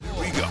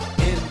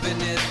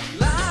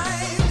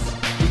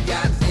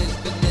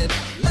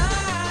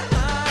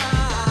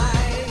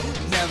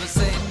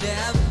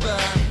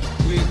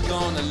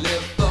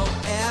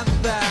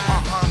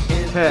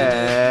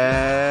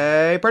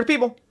party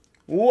people.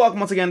 Welcome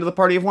once again to the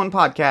Party of One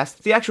podcast,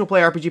 the actual play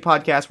RPG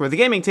podcast where the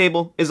gaming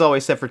table is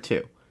always set for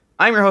two.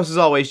 I'm your host as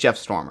always, Jeff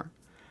Stormer.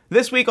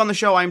 This week on the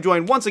show, I'm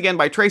joined once again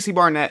by Tracy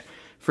Barnett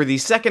for the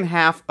second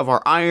half of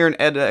our Iron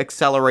Edda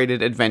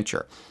Accelerated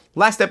adventure.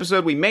 Last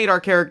episode, we made our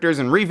characters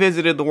and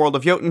revisited the world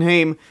of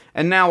Jotunheim,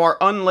 and now our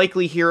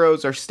unlikely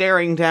heroes are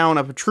staring down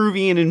a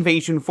Petruvian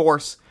invasion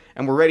force,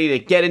 and we're ready to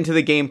get into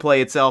the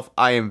gameplay itself.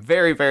 I am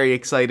very, very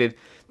excited.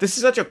 This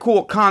is such a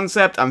cool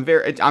concept.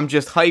 I'm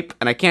just hype,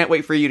 and I can't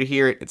wait for you to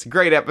hear it. It's a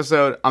great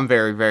episode. I'm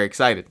very, very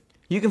excited.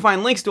 You can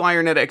find links to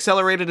Iron Edda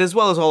Accelerated as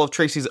well as all of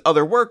Tracy's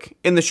other work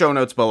in the show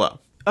notes below.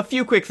 A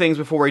few quick things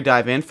before we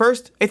dive in.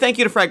 First, a thank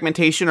you to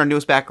Fragmentation, our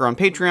newest backer on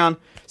Patreon.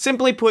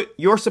 Simply put,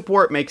 your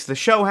support makes the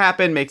show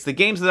happen, makes the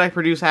games that I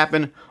produce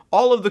happen.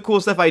 All of the cool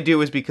stuff I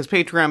do is because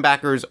Patreon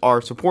backers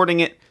are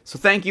supporting it. So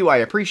thank you, I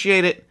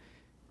appreciate it.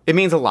 It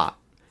means a lot.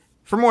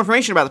 For more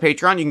information about the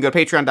Patreon, you can go to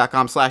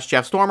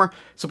patreon.com/JeffStormer.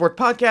 Support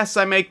podcasts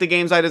I make, the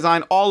games I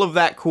design, all of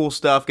that cool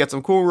stuff. Get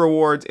some cool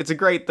rewards. It's a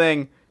great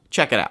thing.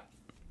 Check it out.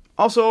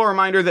 Also, a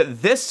reminder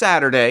that this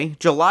Saturday,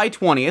 July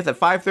 20th at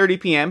 5:30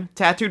 p.m.,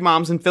 Tattooed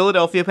Moms in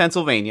Philadelphia,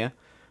 Pennsylvania,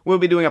 we'll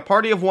be doing a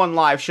Party of One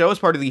live show as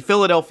part of the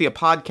Philadelphia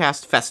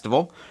Podcast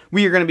Festival.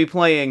 We are going to be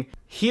playing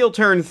Heel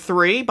Turn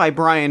 3 by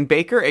Brian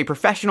Baker, a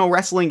professional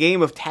wrestling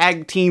game of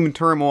tag team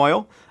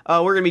turmoil.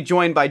 We're going to be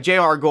joined by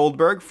J.R.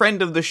 Goldberg,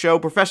 friend of the show,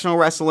 professional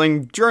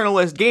wrestling,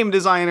 journalist, game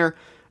designer,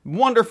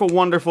 wonderful,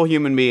 wonderful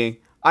human being.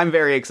 I'm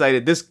very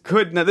excited. This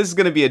is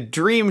going to be a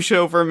dream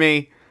show for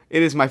me.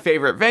 It is my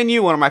favorite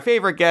venue, one of my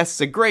favorite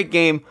guests, a great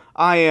game.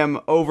 I am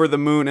over the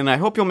moon, and I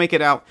hope you'll make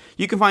it out.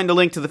 You can find a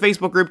link to the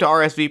Facebook group to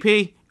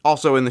RSVP,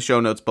 also in the show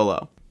notes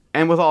below.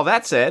 And with all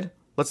that said,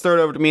 let's throw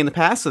it over to me in the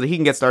past so that he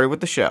can get started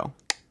with the show.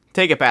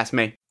 Take it past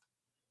me.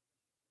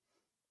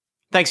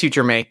 Thanks,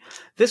 future May.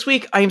 This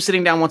week, I am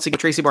sitting down once again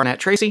with Tracy Barnett.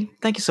 Tracy,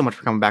 thank you so much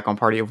for coming back on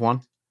Party of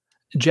One.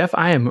 Jeff,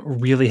 I am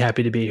really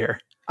happy to be here.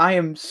 I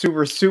am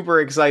super, super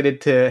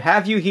excited to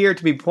have you here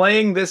to be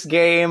playing this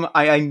game.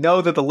 I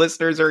know that the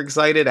listeners are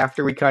excited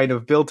after we kind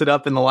of built it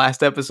up in the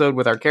last episode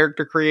with our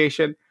character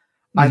creation.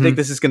 I think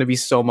this is going to be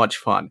so much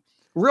fun.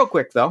 Real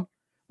quick, though,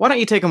 why don't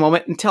you take a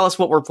moment and tell us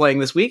what we're playing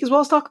this week, as well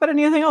as talk about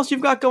anything else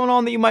you've got going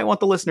on that you might want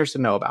the listeners to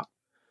know about.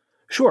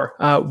 Sure.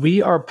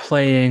 We are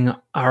playing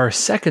our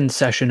second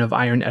session of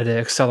Iron Edda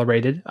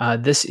Accelerated.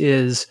 This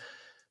is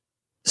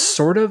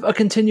sort of a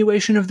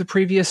continuation of the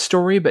previous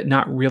story, but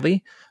not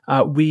really.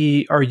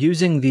 We are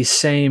using the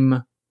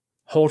same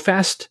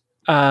holdfast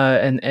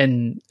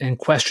and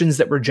questions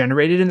that were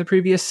generated in the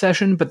previous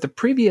session, but the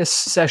previous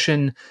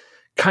session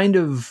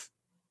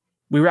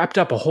we wrapped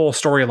up a whole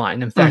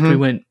storyline. In fact, we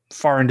went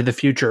far into the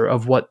future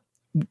of what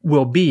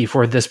will be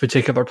for this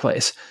particular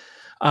place.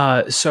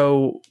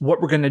 So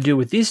what we're going to do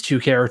with these two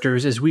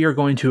characters is we are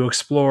going to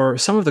explore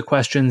some of the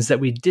questions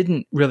that we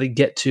didn't really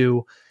get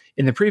to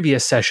in the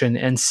previous session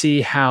and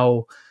see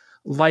how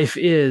life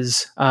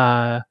is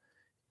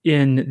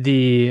in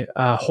the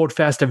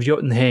Holdfast of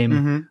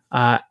Jotunheim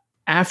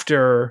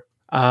after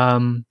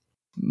Leif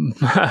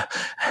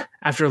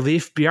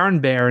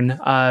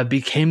Bjarnbjørn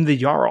became the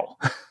Jarl.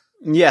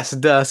 Yes,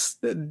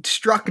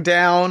 struck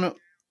down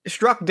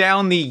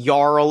the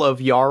Jarl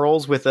of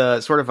Jarls with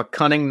a sort of a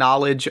cunning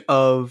knowledge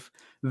of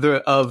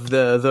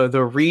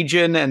the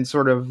region and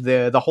sort of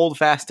the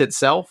Holdfast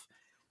itself.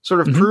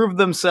 Sort of proved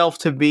themselves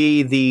to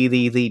be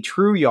the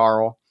true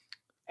Jarl,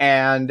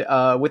 and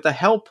with the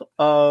help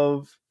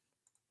of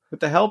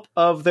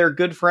their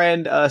good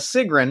friend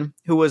Sigrun,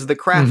 who was the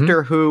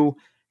crafter who,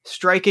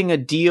 striking a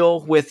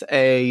deal with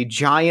a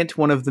giant,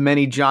 one of the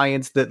many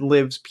giants that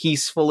lives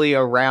peacefully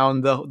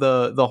around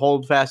the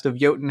Holdfast of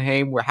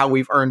Jotunheim, how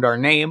we've earned our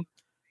name,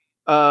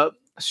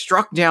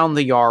 struck down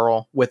the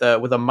Jarl with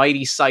a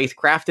mighty scythe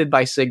crafted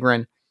by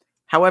Sigrun.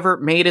 However,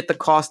 made at the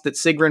cost that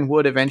Sigrun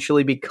would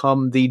eventually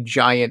become the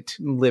giant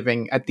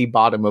living at the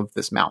bottom of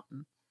this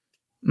mountain.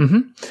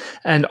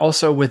 And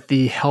also with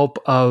the help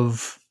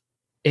of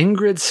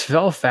Ingrid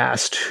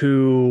Svelfast,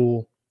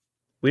 who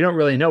we don't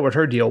really know what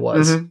her deal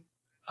was.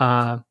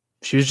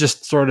 She was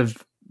just sort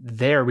of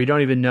there. We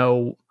don't even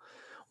know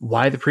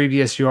why the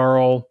previous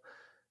Jarl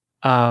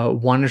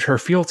wanted her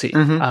fealty.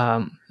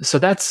 So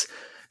that's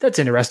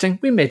interesting.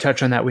 We may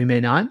touch on that, we may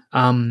not.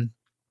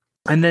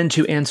 And then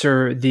to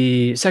answer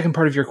the second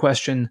part of your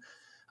question,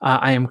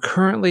 I am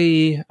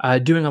currently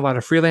doing a lot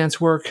of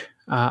freelance work.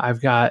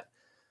 I've got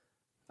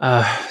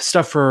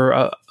stuff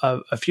for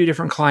a few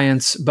different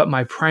clients, but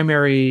my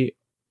primary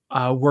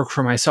work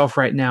for myself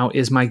right now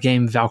is my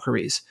game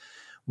Valkyries,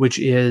 which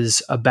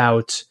is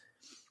about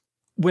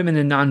women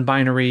and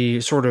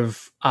non-binary sort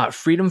of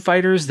freedom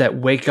fighters that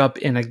wake up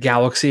in a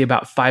galaxy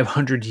about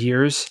 500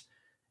 years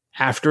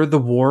after the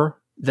war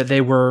that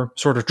they were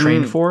sort of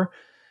trained for.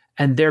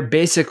 And they're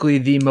basically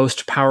the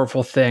most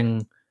powerful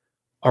thing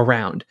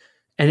around.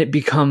 And it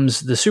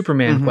becomes the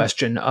Superman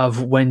question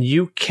of, when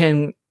you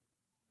can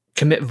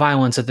commit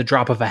violence at the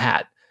drop of a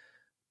hat,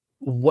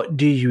 what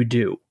do you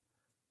do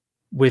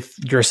with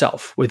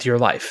yourself, with your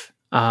life?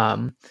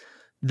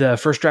 The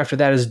first draft of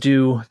that is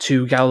due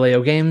to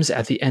Galileo Games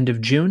at the end of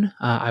June.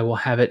 I will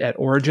have it at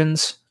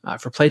Origins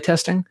for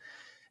playtesting.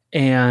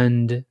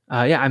 And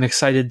I'm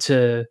excited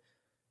to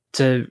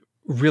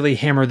really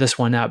hammer this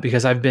one out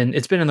because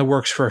it's been in the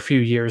works for a few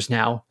years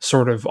now,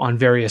 sort of on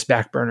various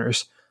back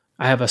burners.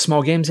 I have a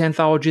small games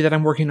anthology that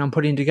I'm working on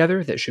putting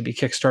together that should be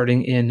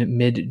kickstarting in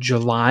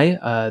mid-July,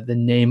 the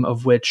name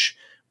of which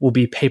will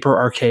be Paper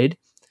Arcade.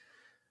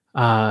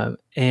 And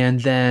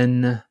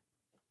then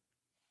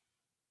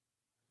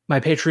my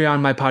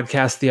Patreon, my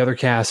podcast, the other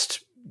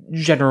cast,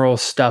 general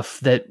stuff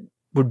that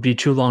would be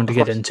too long to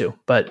get into,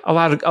 but a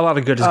lot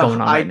of good is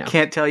going on right now. I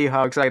can't tell you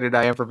how excited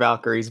I am for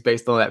Valkyries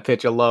based on that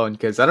pitch alone,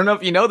 because I don't know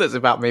if you know this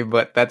about me,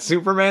 but that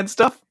Superman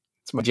stuff,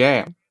 it's my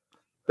jam.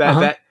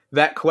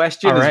 That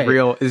question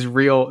is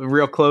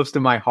real close to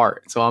my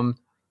heart. So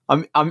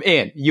I'm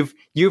in.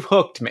 You've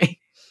hooked me.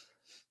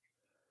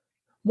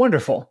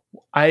 Wonderful.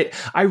 I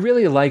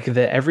really like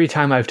that every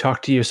time I've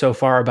talked to you so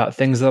far about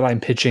things that I'm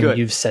pitching,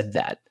 you've said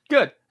that.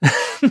 Good.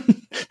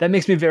 That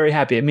makes me very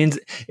happy. It means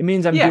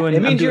I'm doing.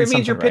 It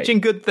means you're pitching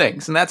good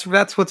things, and that's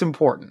what's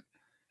important.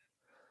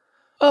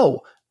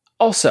 Oh,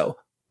 also,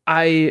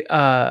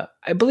 I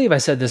believe I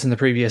said this in the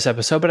previous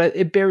episode, but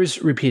it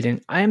bears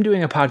repeating. I am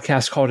doing a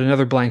podcast called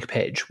Another Blank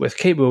Page with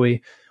Kate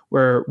Bowie,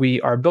 where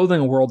we are building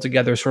a world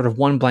together, sort of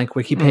one blank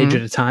wiki page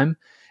at a time.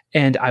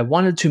 And I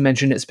wanted to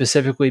mention it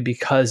specifically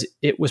because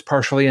it was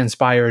partially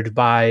inspired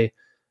by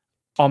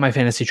All My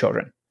Fantasy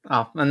Children.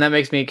 Oh, and that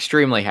makes me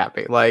extremely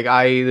happy. Like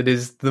it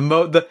is the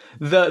most,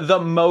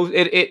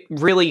 it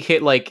really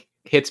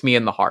hits me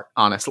in the heart,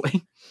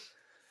 honestly.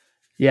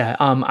 Yeah.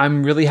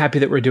 I'm really happy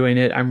that we're doing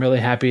it. I'm really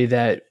happy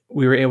that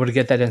we were able to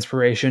get that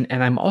inspiration.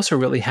 And I'm also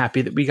really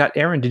happy that we got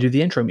Aaron to do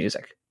the intro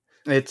music.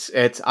 It's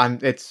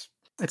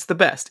the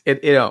best.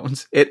 It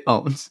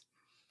owns.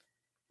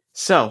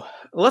 So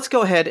let's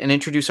go ahead and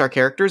introduce our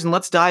characters and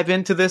let's dive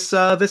into this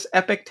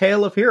epic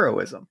tale of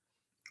heroism,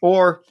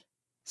 or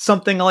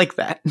something like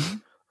that.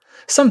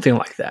 Something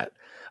like that.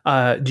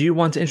 Do you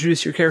want to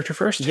introduce your character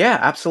first? Yeah,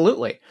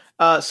 absolutely.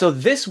 So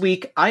this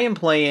week I am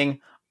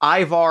playing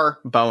Ivar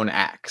Bone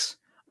Axe.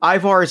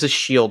 Ivar is a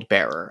shield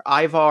bearer.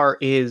 Ivar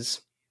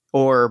is,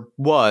 or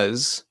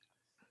was,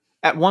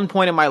 at one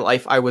point in my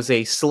life, I was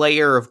a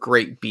slayer of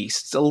great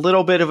beasts. A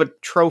little bit of a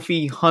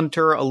trophy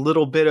hunter, a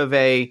little bit of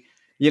a,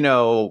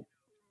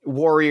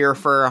 warrior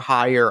for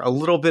hire, a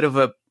little bit of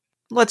a,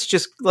 let's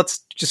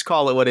just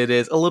call it what it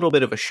is, a little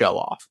bit of a show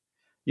off.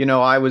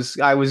 I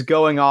was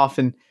going off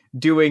and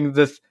doing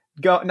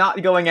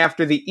not going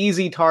after the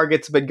easy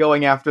targets, but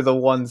going after the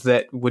ones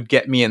that would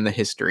get me in the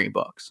history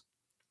books.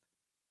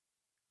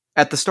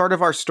 At the start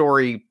of our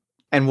story,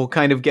 and we'll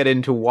kind of get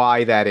into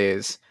why that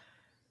is,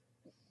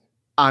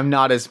 I'm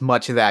not as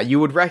much of that. You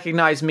would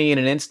recognize me in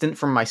an instant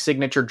from my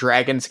signature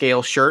dragon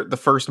scale shirt, the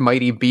first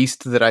mighty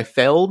beast that I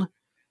felled.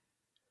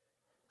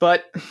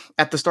 But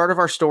at the start of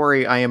our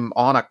story, I am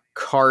on a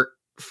cart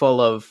full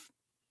of,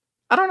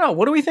 I don't know,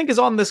 what do we think is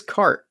on this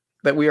cart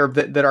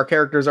that our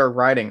characters are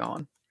riding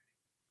on?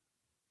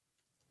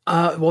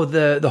 Well,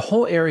 the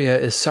whole area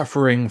is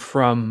suffering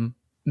from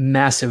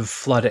massive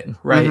flooding,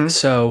 right? Mm-hmm.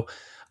 So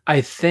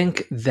I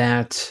think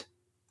that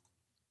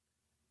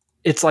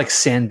it's like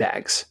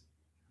sandbags,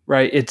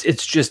 right?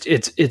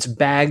 It's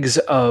bags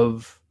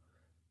of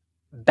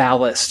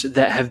ballast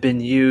that have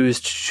been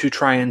used to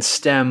try and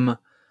stem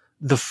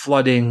the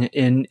flooding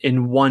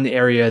in one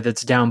area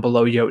that's down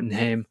below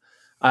Jotunheim.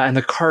 And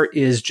the cart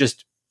is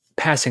just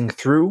passing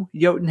through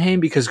Jotunheim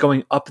because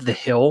going up the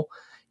hill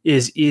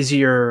is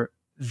easier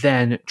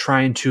than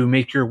trying to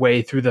make your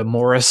way through the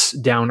morass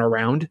down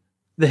around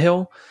the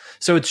hill.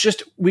 So it's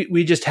just,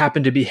 we just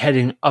happen to be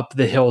heading up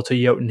the hill to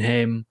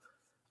Jotunheim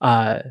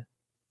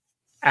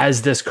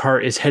as this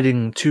cart is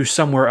heading to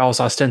somewhere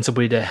else,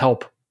 ostensibly to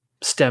help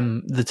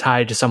stem the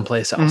tide to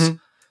someplace else. Mm-hmm.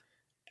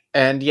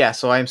 And yeah,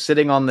 so I'm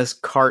sitting on this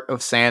cart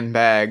of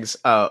sandbags,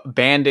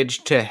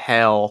 bandaged to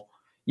hell,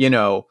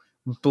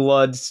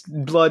 blood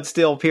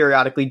still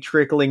periodically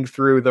trickling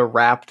through the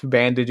wrapped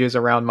bandages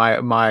around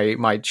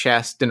my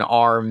chest and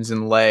arms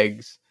and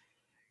legs.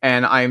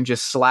 And I'm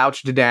just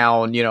slouched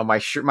down,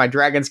 my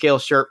dragon scale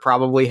shirt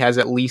probably has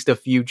at least a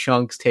few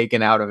chunks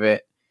taken out of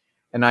it.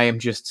 And I am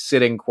just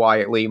sitting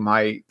quietly,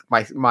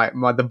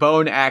 the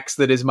bone axe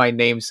that is my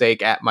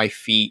namesake at my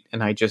feet,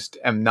 and I just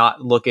am not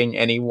looking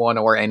anyone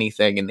or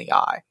anything in the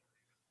eye.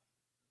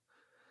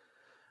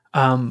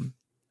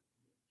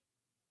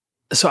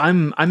 So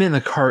I'm in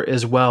the cart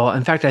as well.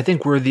 In fact, I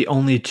think we're the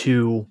only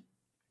two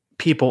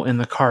people in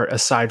the cart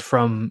aside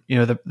from,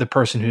 the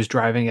person who's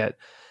driving it.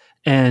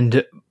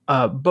 And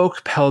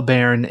Boke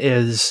Pelbairn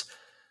is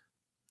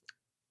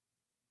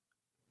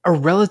a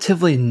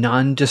relatively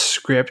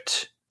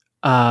nondescript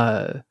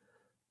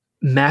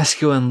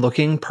masculine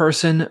looking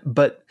person,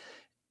 but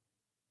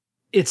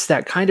it's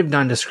that kind of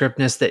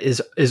nondescriptness that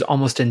is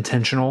almost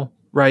intentional,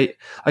 right?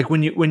 Like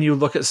when you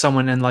look at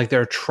someone and like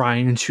they're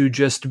trying to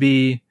just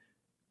be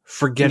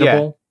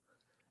forgettable,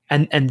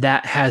 and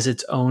that has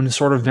its own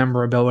sort of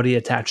memorability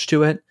attached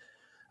to it.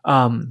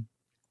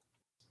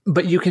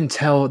 But you can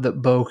tell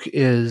that Boke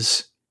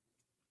is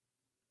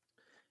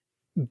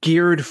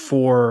geared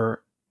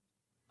for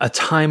a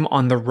time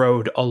on the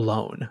road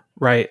alone,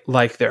 right?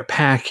 Like their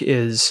pack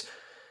is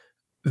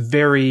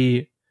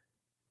very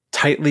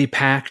tightly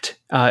packed.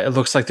 It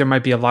looks like there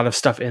might be a lot of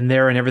stuff in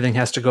there, and everything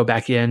has to go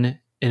back in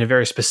a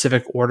very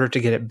specific order to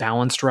get it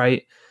balanced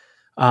right.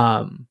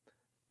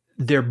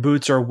 Their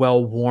boots are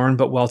well worn,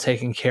 but well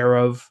taken care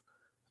of.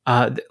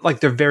 Like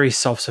they're very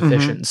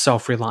self-sufficient,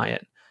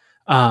 self-reliant.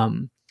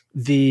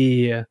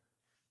 The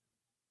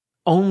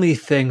only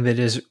thing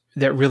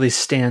that really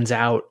stands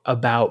out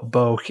about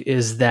Boak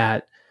is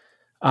that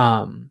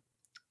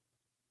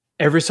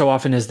every so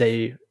often as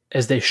they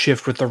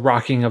shift with the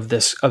rocking of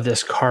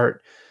this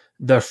cart,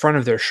 the front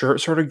of their shirt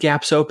sort of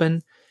gaps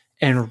open,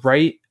 and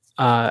right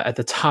at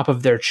the top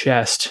of their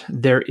chest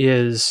there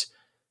is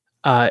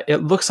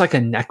it looks like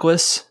a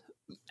necklace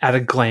at a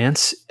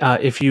glance.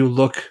 If you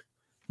look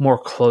more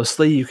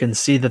closely, you can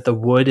see that the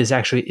wood is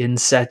actually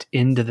inset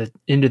into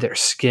their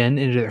skin,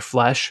 into their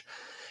flesh,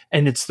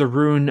 and it's the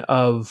rune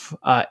of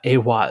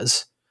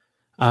Awaz,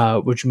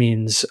 which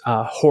means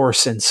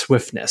horse and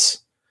swiftness.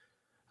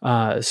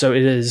 So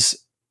it is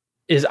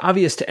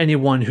obvious to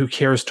anyone who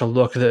cares to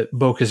look that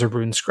Boak is a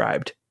rune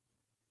scribed.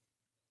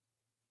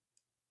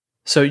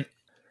 So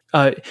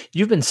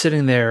you've been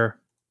sitting there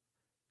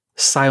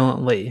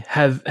silently.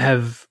 Have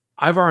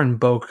Ivar and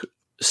Boak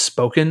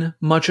spoken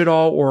much at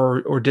all,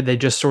 or did they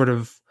just sort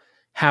of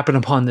happen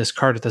upon this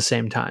cart at the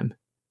same time?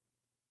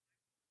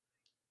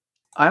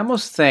 I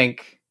almost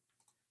think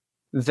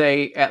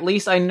they, at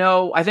least I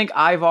think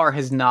Ivar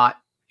has not,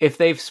 if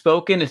they've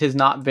spoken, it has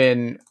not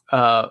been,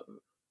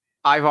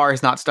 Ivar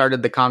has not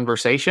started the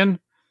conversation.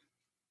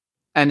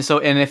 And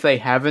if they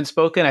haven't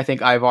spoken, I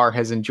think Ivar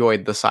has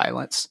enjoyed the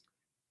silence.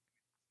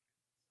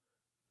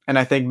 And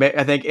I think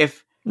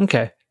if...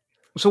 Okay.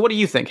 So what do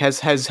you think? Has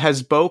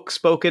Boak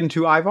spoken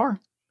to Ivar?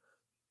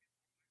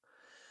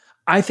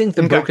 I think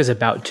the Boak is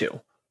about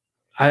to.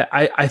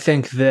 I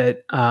think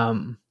that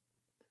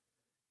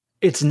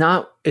it's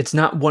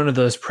not one of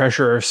those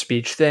pressure of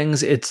speech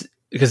things. It's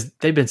because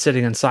they've been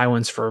sitting in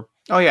silence for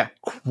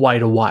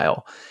quite a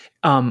while.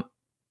 I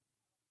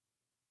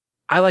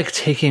like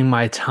taking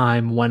my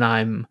time when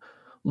I'm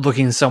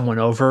looking someone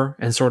over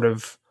and sort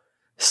of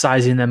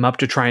sizing them up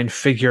to try and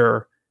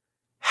figure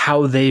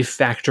how they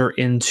factor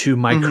into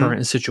my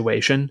current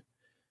situation.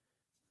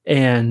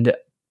 And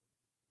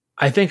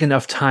I think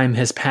enough time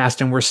has passed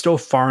and we're still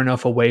far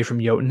enough away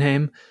from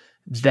Jotunheim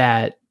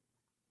that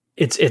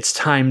it's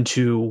time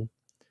to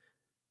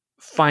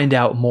find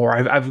out more.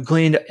 I've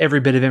gleaned every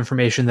bit of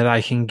information that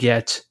I can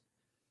get,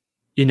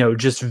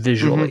 just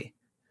visually.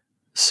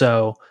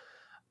 So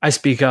I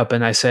speak up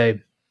and I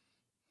say,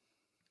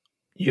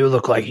 "You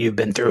look like you've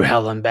been through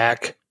hell and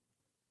back."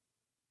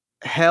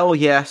 Hell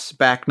yes,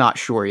 back not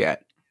sure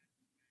yet.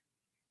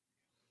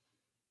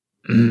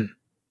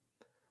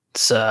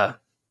 It's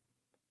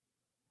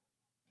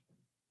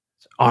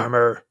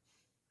armor,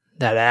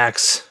 that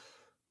axe.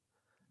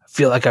 I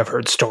feel like I've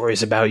heard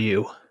stories about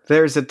you.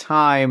 There's a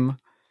time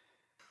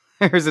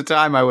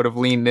I would have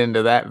leaned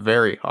into that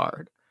very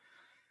hard.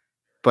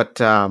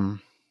 But and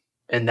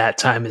that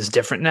time is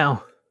different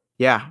now?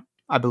 Yeah,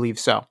 I believe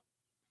so.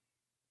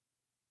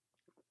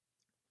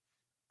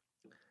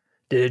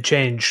 Did it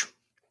change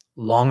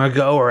long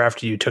ago or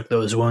after you took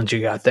those wounds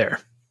you got there?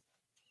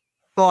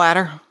 The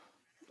latter.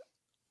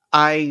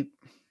 I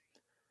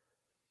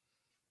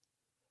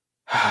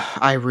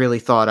really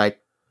thought I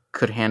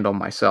could handle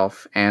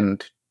myself,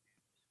 and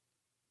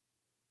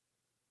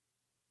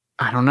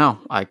I don't know.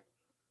 I'm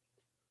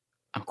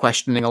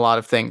questioning a lot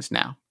of things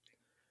now.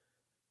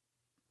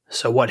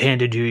 So what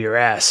handed you your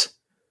ass?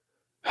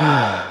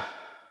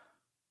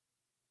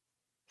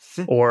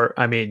 Or,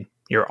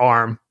 your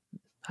arm.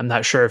 I'm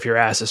not sure if your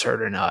ass is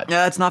hurt or not.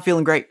 Yeah, it's not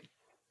feeling great.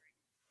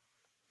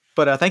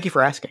 But thank you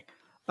for asking.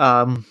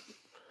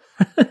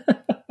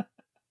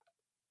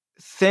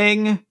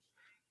 Thing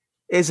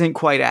isn't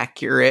quite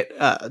accurate.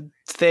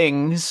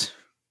 Things,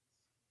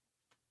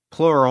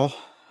 plural,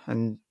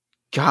 and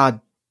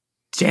god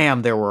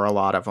damn, there were a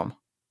lot of them.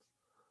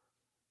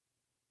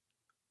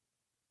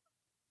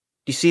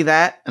 Do you see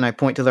that? And I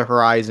point to the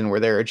horizon where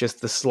there are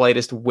just the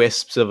slightest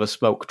wisps of a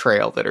smoke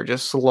trail that are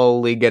just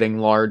slowly getting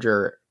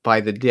larger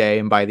by the day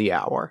and by the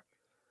hour.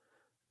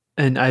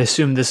 And I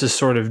assume this is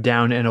sort of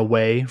down and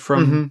away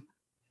from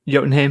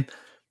Jotunheim.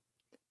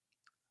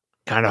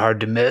 Kind of hard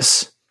to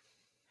miss.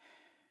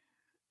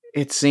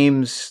 It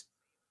seems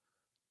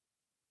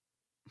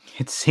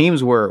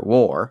we're at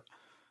war.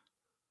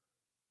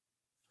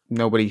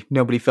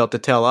 Nobody felt to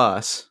tell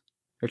us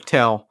or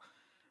tell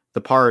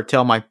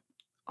my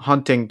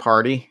hunting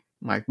party,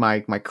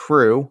 my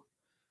crew.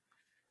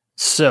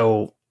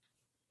 So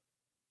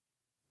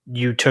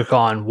you took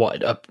on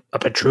what, a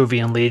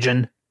Petruvian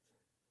legion?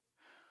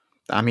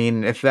 I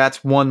mean, if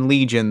that's one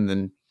legion,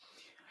 then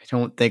I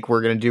don't think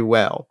we're going to do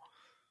well.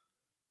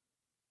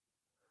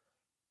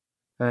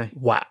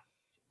 Wow.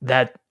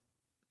 That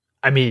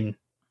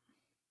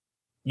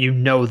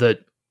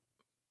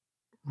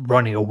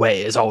running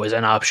away is always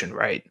an option,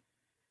 right?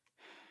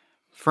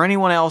 For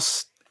anyone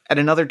else at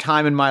another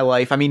time in my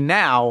life,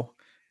 now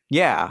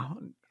yeah,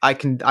 I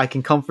can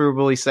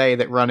comfortably say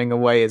that running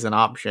away is an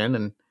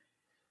option,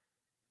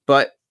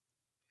 but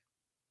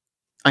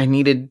I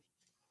needed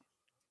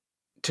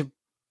to.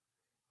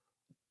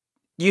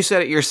 You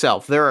said it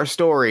yourself. There are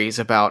stories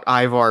about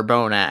Ivar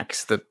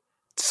Bonax, the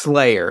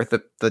Slayer,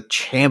 the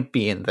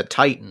champion, the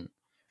Titan.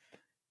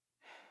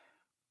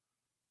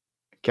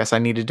 Guess I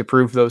needed to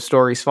prove those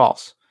stories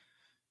false.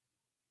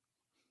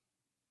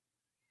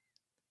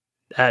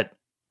 That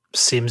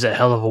seems a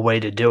hell of a way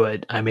to do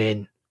it. I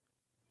mean,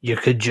 you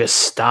could just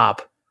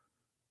stop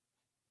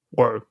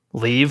or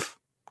leave,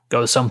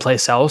 go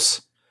someplace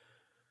else.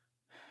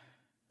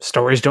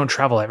 Stories don't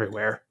travel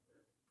everywhere.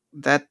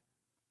 That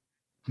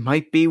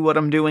might be what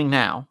I'm doing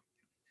now.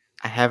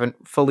 I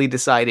haven't fully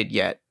decided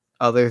yet,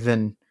 other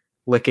than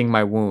licking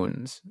my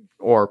wounds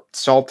or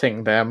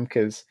salting them,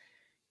 because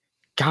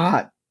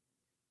God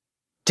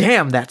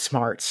damn, that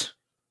smarts.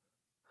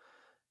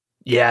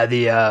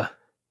 Yeah,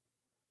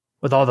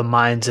 with all the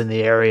mines in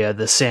the area,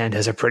 the sand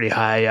has a pretty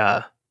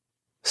high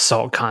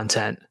salt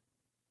content.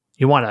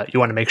 You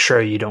wanna make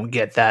sure you don't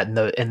get that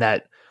in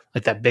that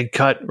like that big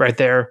cut right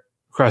there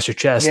across your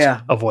chest.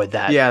 Yeah. Avoid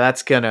that. Yeah,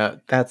 that's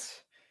gonna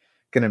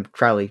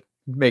probably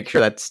make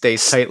sure that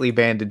stays tightly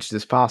bandaged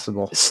as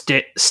possible.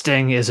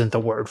 Sting isn't the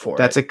word for it.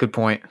 That's a good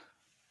point.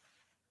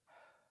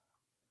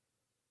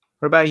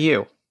 What about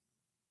you?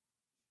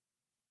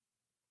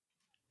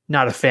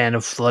 Not a fan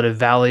of flooded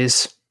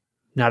valleys.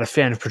 Not a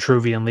fan of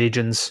Petruvian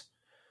legions.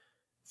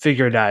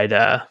 Figured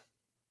I'd,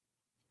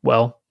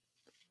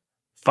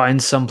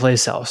 find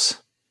someplace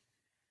else.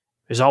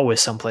 There's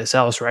always someplace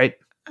else, right?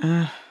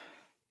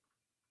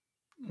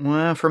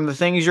 Well, from the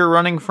things you're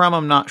running from,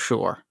 I'm not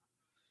sure.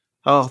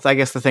 Oh, I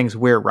guess the things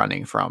we're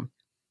running from,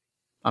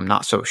 I'm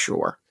not so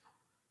sure.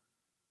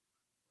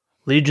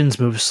 Legions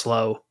move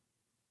slow.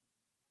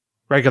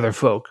 Regular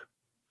folk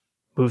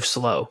move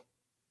slow.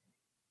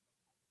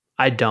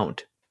 I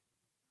don't.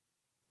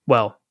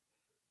 Well,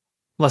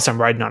 unless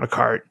I'm riding on a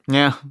cart.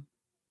 Yeah.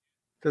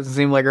 Doesn't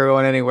seem like we're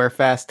going anywhere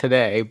fast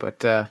today,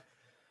 but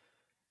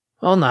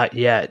well, not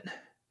yet.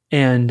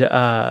 And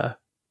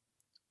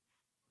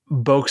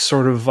Boke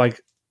sort of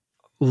like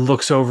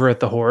looks over at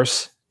the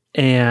horse,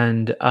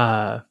 and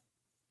I'm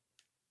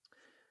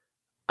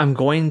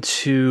going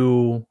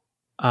to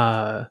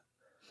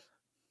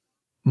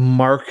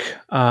mark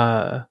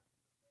a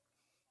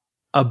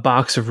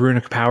box of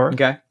runic power.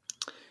 Okay.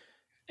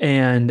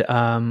 And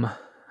I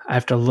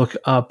have to look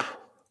up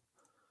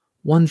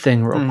one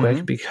thing real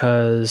quick,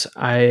 because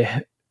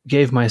I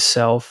gave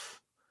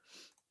myself...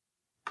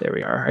 There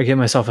we are. I gave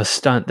myself a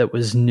stunt that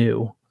was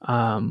new.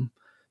 So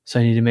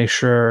I need to make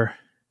sure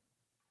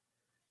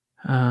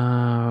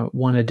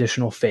one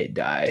additional fate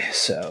die.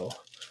 So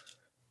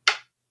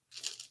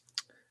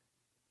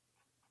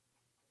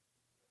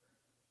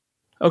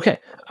okay.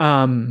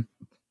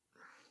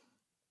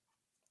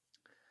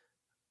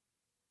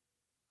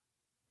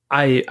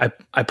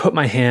 I put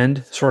my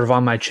hand sort of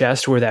on my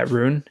chest where that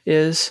rune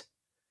is,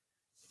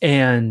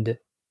 and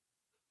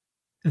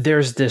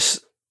there's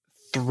this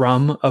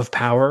thrum of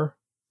power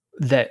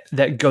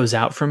that goes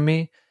out from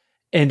me.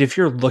 And if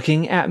you're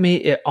looking at me,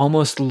 it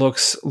almost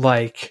looks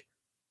like,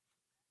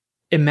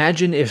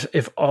 imagine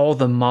if all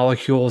the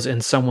molecules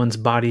in someone's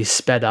body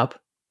sped up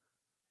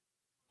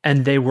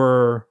and they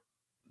were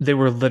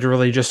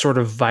literally just sort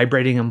of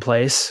vibrating in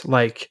place.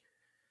 Like,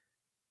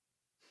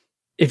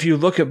 if you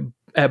look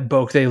at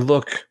Boke, they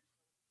look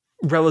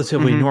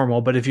relatively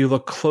normal, but if you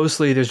look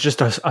closely, there's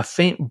just a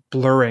faint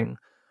blurring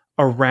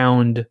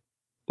around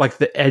like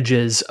the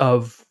edges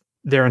of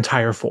their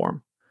entire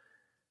form.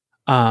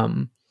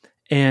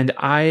 And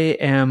I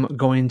am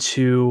going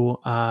to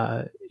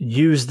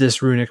use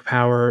this runic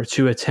power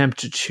to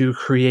attempt to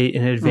create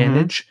an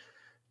advantage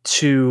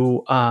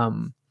to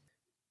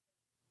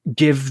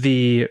give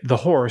the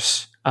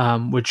horse,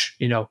 which,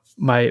 you know,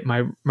 my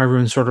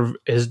rune sort of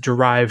is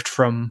derived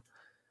from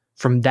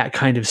that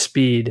kind of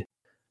speed,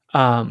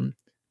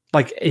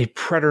 like a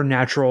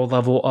preternatural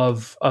level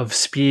of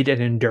speed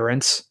and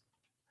endurance.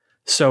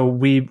 So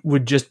we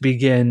would just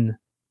begin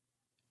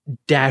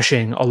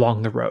dashing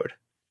along the road.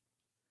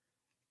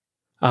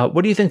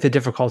 What do you think the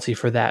difficulty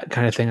for that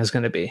kind of thing is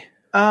going to be?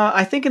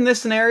 I think in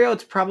this scenario,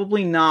 it's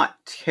probably not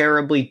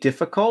terribly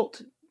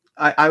difficult.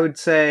 I would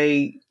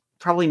say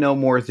probably no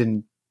more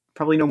than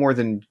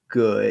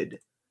good.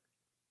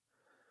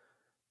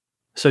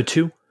 So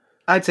 2?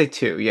 I'd say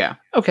 2, yeah.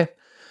 Okay.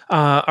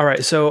 All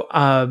right. So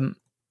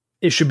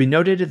it should be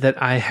noted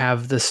that I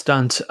have the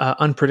stunt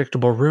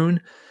Unpredictable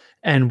Rune.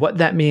 And what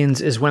that means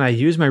is when I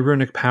use my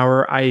runic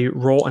power, I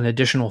roll an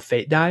additional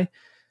fate die.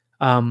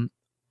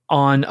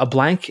 On a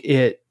blank,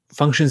 it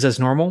functions as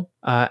normal.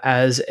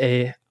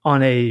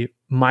 On a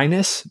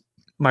minus,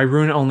 my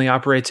rune only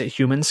operates at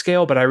human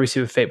scale, but I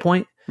receive a fate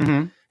point.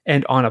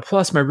 And on a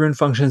plus, my rune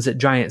functions at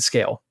giant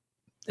scale.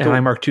 And I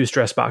mark 2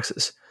 stress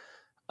boxes.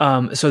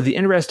 So the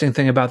interesting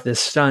thing about this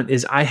stunt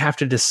is I have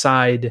to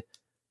decide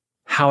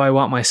how I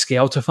want my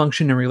scale to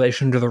function in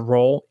relation to the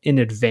roll in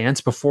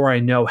advance before I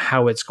know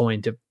how it's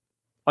going to,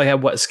 like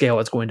at what scale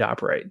it's going to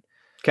operate.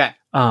 Okay.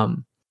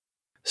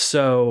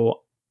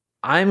 So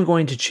I'm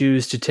going to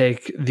choose to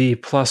take the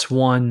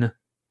 +1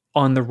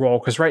 on the roll,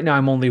 because right now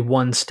I'm only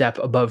one step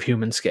above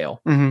human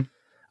scale.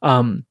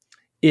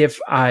 If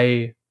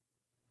I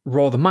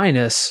roll the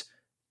minus,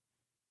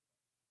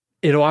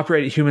 it'll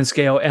operate at human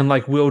scale and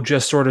like we'll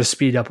just sort of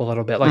speed up a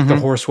little bit. Like the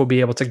horse will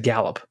be able to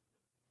gallop.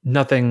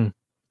 Nothing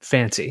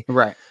fancy.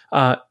 Right.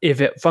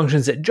 If it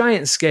functions at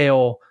giant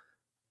scale,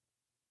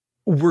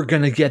 we're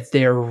going to get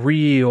there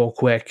real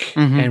quick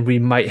and we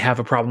might have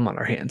a problem on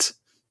our hands.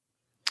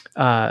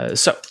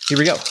 So here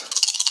we go.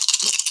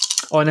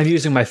 Oh, and I'm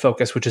using my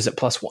focus, which is at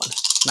 +1.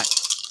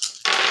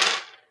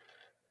 Nice.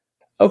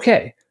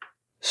 Okay.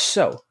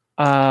 So,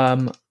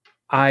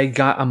 I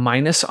got a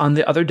minus on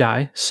the other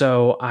die,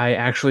 so I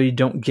actually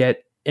don't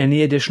get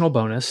any additional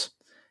bonus.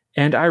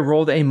 And I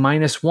rolled a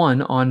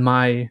 -1 on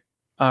my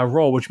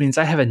roll, which means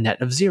I have a net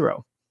of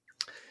 0.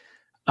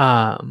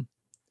 And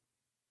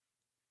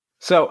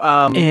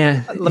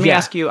let me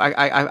ask you.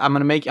 I'm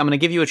gonna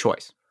give you a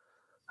choice.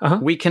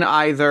 We can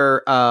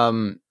either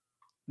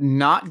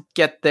not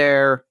get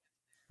there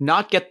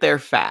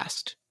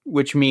fast,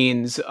 which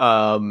means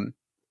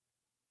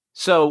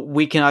so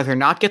we can either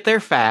not get there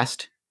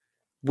fast,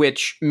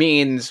 which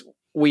means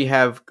we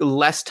have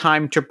less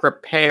time to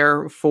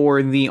prepare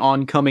for the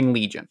oncoming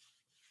Legion,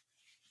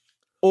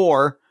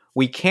 or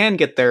we can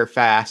get there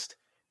fast,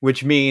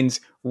 which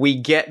means we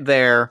get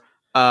there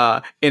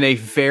in a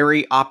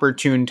very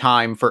opportune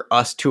time for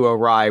us to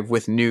arrive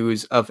with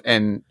news of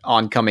an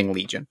oncoming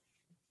Legion.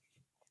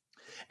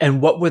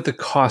 And what would the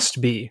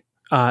cost be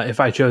if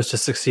I chose to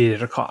succeed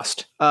at a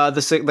cost?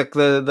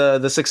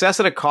 The success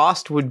at a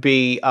cost would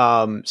be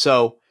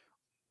so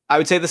I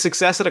would say the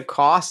success at a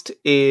cost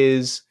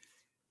is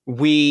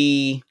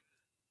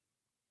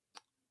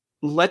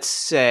let's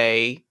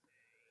say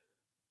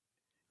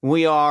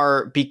we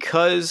are,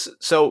 because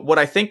so what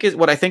I think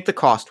the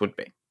cost would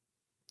be.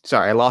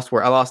 Sorry, I lost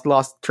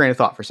train of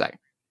thought for a second.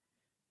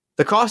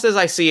 The cost as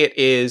I see it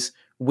is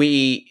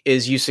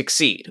you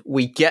succeed.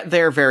 We get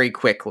there very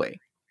quickly.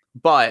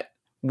 But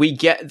we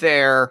get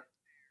there,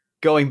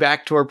 going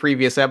back to our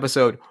previous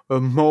episode,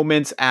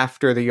 moments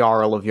after the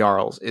Jarl of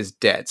Jarls is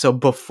dead. So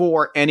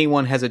before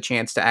anyone has a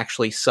chance to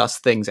actually suss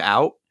things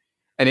out,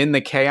 and in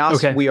the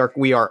chaos, we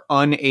are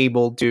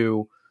unable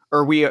to,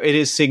 it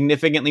is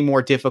significantly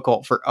more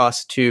difficult for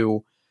us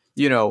to,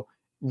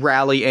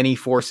 rally any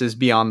forces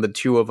beyond the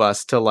two of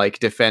us to like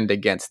defend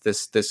against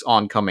this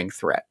oncoming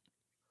threat.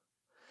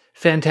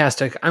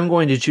 Fantastic. I'm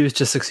going to choose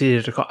to succeed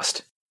at a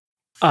cost.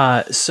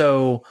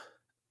 So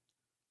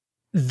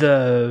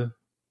the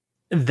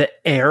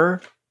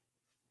air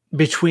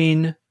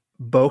between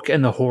Boke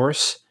and the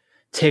horse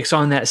takes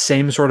on that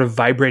same sort of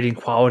vibrating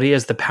quality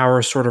as the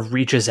power sort of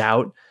reaches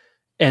out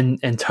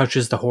and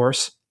touches the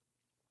horse.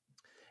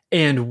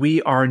 And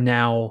we are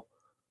now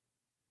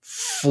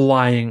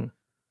flying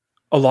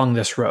along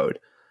this road.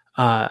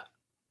 I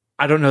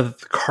don't know that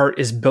the cart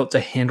is built to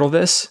handle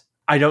this.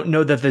 I don't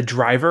know that the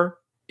driver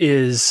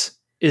is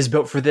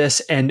built for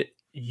this, and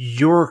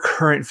your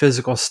current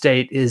physical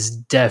state is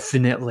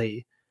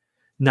definitely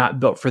not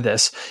built for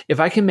this. If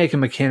I can make a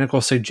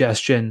mechanical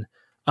suggestion,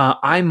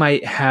 I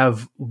might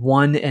have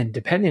one, and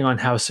depending on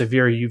how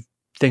severe you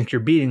think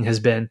your beating has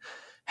been,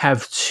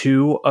 have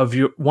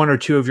one or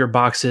two of your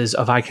boxes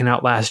of "I can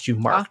outlast you"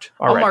 marked.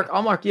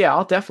 I'll mark. Yeah,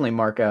 I'll definitely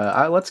mark.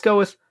 Let's go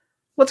with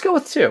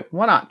 2.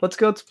 Why not? Let's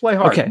play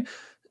hard. Okay.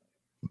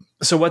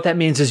 So what that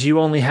means is you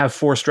only have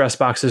 4 stress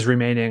boxes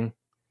remaining.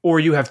 Or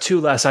you have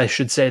 2 less, I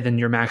should say, than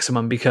your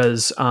maximum,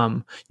 because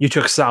you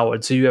took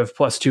solid, so you have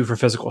 +2 for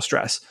physical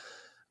stress.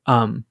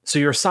 So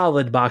your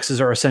solid boxes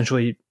are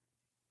essentially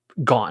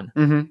gone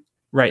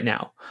right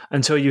now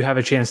until you have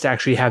a chance to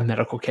actually have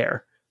medical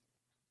care.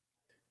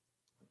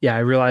 Yeah, I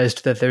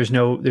realized that there's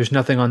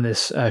nothing on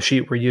this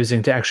sheet we're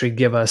using to actually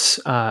give us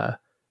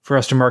for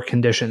us to mark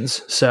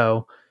conditions.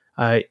 So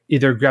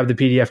either grab the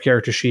PDF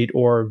character sheet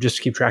or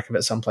just keep track of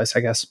it someplace,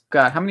 I guess.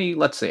 God, how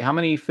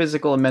many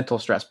physical and mental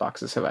stress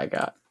boxes have I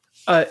got?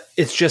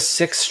 It's just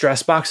 6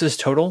 stress boxes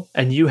total,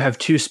 and you have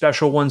 2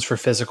 special ones for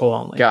physical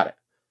only. Got it.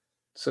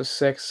 So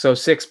 6. So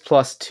 6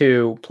 plus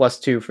 2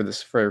 for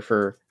this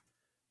for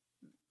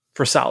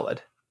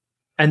solid,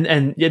 and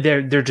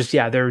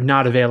they're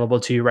not available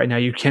to you right now.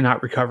 You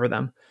cannot recover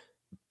them.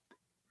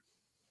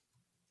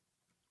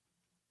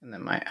 And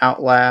then my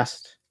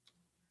outlast,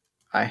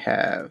 I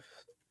have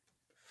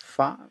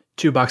 5.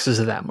 2 boxes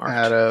of that marked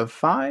out of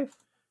 5.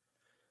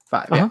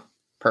 5. Yeah,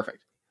 perfect.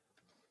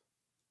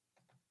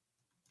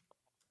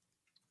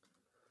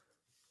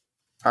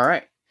 All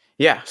right.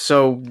 Yeah.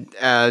 So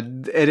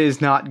it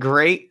is not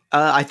great.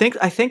 I think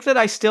that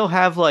I still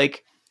have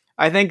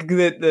I think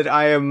that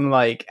I am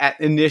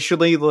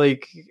initially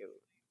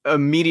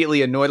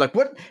immediately annoyed. Like,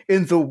 what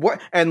in the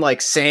what?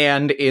 And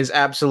sand is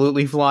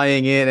absolutely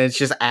flying in, and it's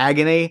just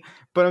agony.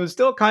 But I'm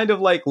still kind of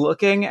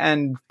looking,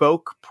 and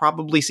Boke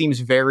probably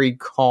seems very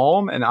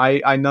calm, and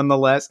I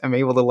nonetheless am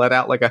able to let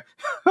out a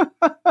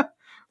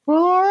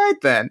well, all right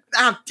then.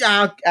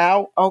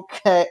 Ow,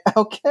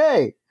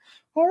 okay.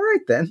 All right,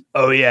 then.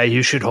 Oh, yeah,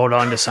 you should hold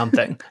on to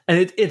something.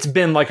 And it's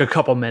been like a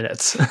couple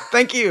minutes.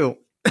 Thank you.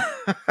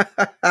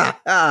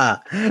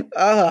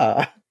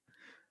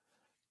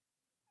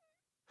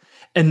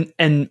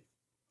 And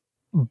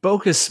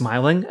Boke is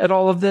smiling at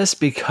all of this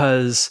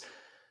because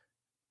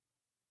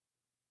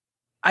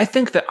I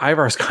think that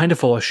Ivar's kind of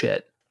full of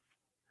shit.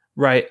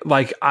 Right?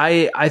 Like,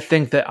 I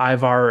think that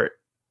Ivar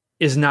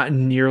is not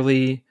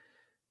nearly...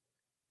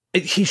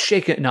 He's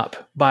shaken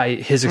up by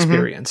his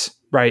experience,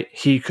 right?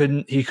 He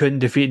couldn't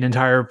defeat an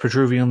entire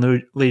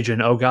Petruvian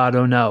legion. Oh God,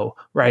 oh no,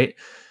 right?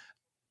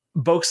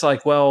 Boke's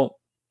like, well,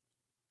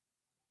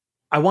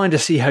 I wanted to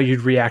see how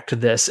you'd react to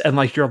this. And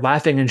like, you're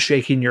laughing and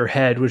shaking your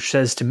head, which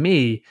says to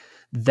me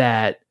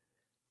that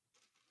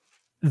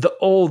the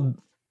old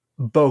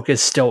Boke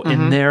is still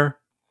in there.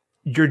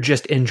 You're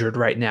just injured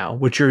right now,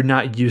 which you're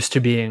not used to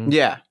being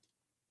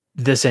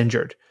this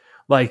injured.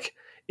 Like,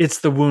 it's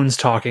the wounds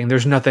talking.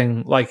 There's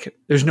nothing like,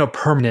 there's no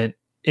permanent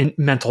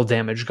mental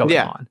damage going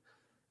on.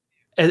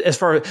 As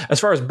far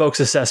as Boke's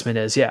assessment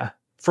is,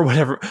 for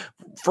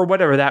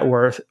whatever that's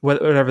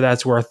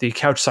worth, the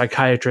couch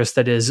psychiatrist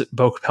that is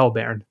Boke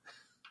Pelbairn.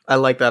 I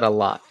like that a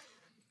lot.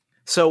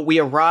 So we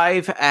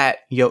arrive at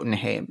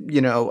Jotunheim.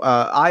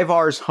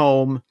 Ivar's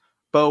home.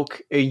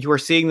 Boke, you are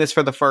seeing this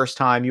for the first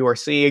time. You are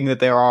seeing that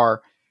there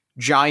are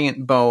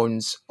giant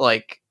bones,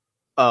 like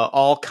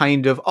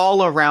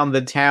all around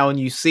the town.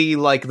 You see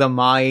like the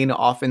mine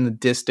off in the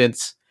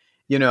distance.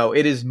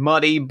 It is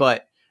muddy,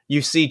 but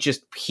you see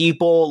just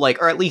people,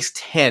 or at least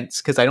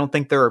tents, because I don't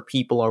think there are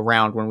people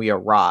around when we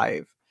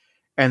arrive.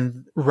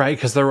 And right,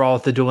 because they're all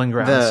at the dueling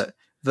grounds.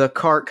 The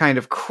cart kind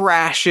of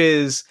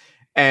crashes,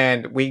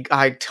 and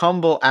I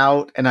tumble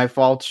out, and I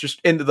fall just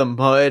into the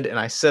mud, and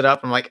I sit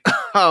up. I'm like,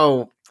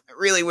 oh, I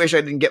really wish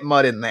I didn't get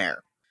mud in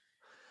there.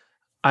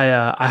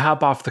 I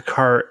hop off the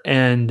cart,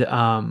 and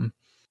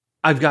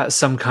I've got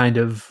some kind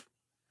of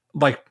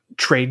like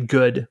trade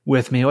good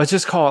with me. Let's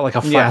just call it like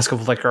a flask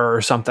of liquor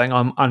or something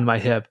on my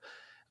hip.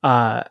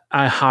 I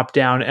hop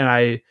down and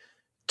I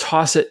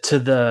toss it to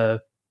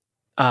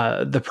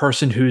the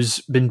person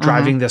who's been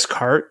driving this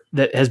cart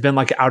that has been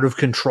like out of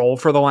control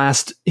for the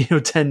last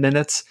 10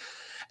 minutes,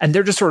 and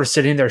they're just sort of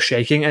sitting there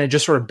shaking, and it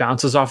just sort of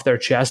bounces off their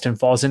chest and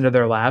falls into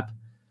their lap.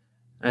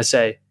 And I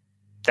say,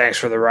 "Thanks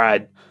for the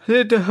ride."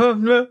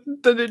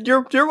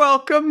 You're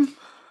welcome.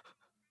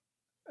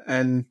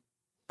 And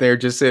they're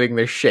just sitting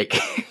there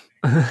shaking.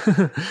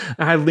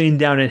 I lean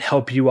down and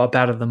help you up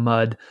out of the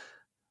mud.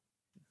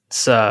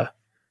 It's not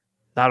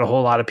a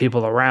whole lot of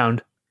people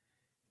around.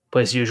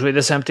 Place usually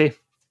this empty?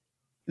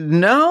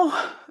 No.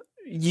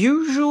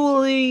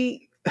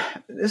 Usually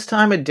this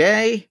time of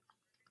day,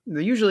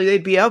 usually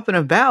they'd be up and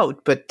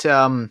about, but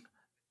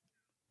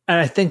and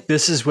I think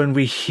this is when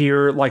we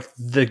hear like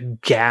the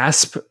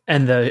gasp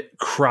and the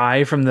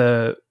cry from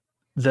the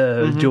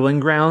dueling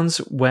grounds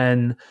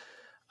when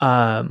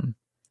when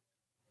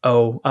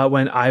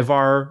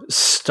Ivar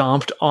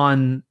stomped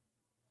on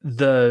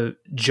the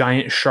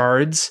giant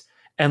shards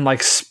and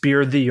like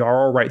speared the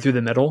Jarl right through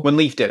the middle. When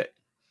Leif did it.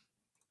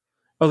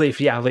 Oh,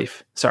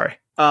 Leif. Sorry.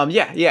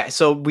 Yeah.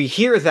 So we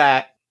hear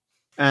that,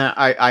 and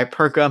I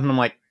perk up, and I'm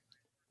like,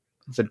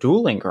 the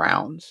dueling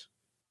grounds.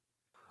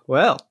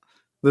 Well,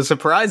 the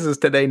surprises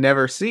today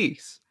never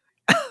cease.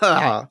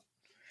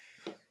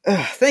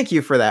 Thank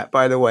you for that,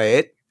 by the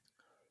way.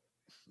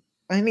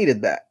 I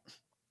needed that.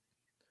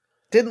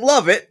 Didn't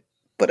love it,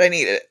 but I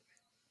needed it.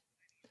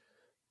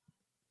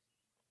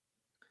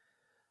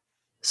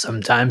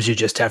 Sometimes you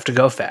just have to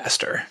go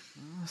faster.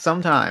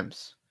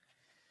 Sometimes.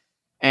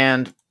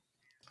 And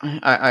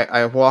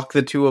I walk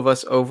the two of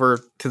us over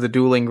to the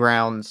dueling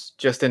grounds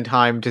just in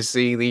time to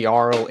see the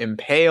Jarl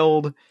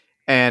impaled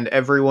and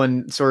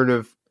everyone sort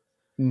of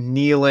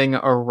kneeling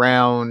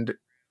around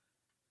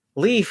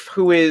Leif,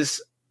 who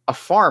is a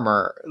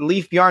farmer,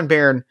 Leif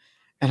Bjarnbjorn,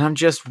 and I'm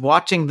just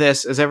watching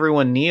this as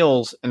everyone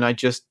kneels, and I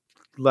just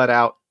let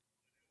out,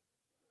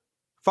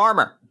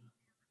 "Farmer."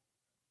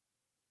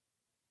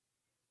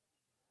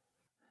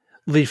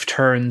 Leif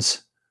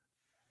turns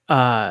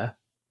and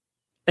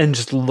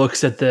just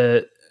looks at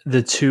the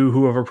two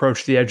who have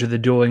approached the edge of the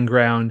dueling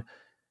ground,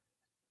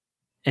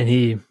 and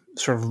he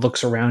sort of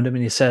looks around him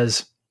and he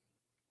says,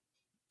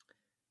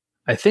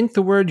 "I think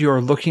the word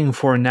you're looking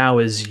for now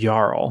is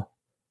Jarl."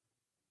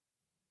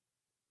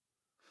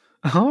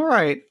 All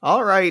right.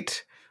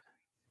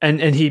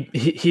 And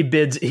he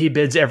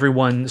bids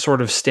everyone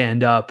sort of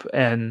stand up,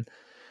 and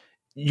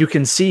you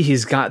can see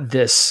he's got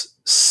this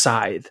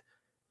scythe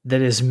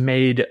that is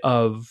made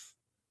of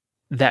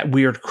that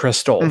weird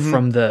crystal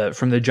from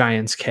the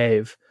giant's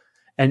cave,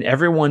 and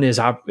everyone is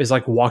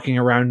like walking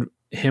around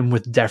him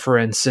with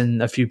deference,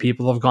 and a few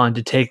people have gone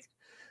to take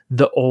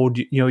the old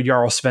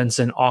Jarl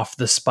Svensson off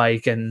the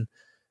spike and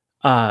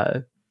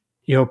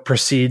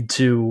proceed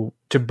to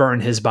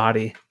burn his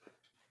body.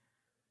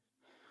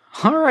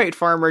 All right,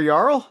 Farmer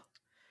Jarl.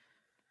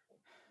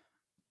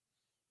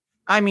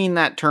 I mean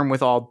that term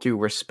with all due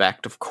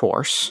respect, of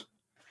course.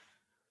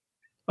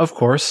 Of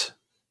course.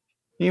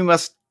 You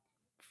must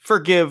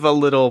forgive a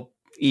little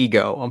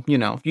ego. You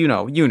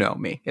know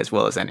me as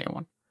well as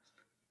anyone.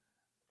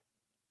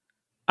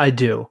 I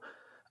do.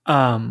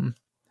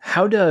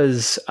 How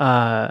does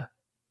Sigrun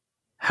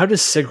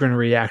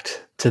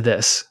react to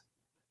this?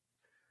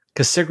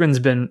 Because Sigrun's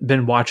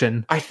been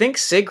watching. I think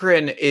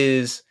Sigrun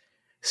is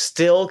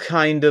still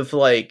kind of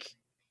like,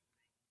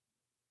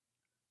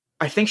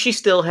 I think she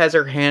still has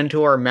her hand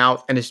to her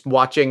mouth and is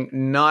watching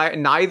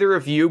neither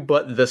of you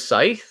but the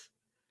scythe,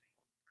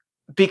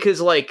 because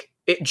like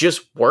it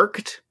just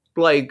worked.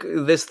 Like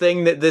this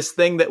thing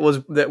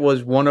that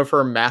was one of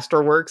her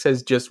masterworks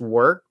has just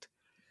worked.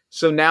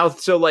 So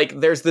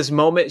like there's this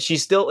moment,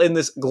 she's still in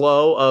this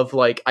glow of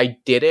like, I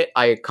did it,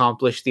 I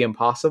accomplished the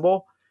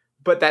impossible,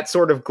 but that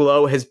sort of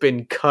glow has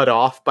been cut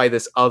off by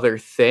this other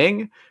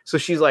thing. So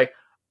she's like,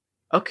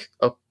 okay,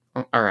 all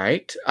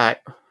right, I'd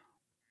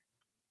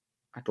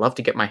love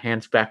to get my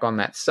hands back on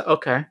that.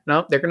 Okay,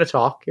 no, they're going to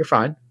talk. You're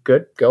fine.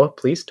 Good. Go.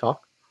 Please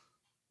talk.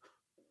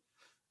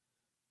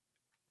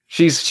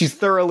 She's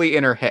thoroughly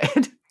in her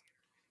head.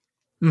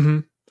 Mm-hmm.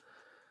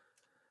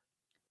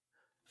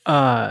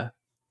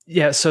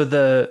 Yeah. So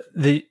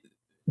the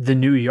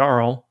new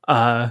Jarl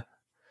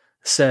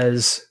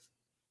says,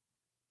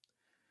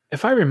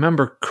 if I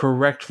remember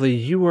correctly,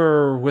 you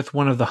were with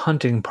one of the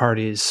hunting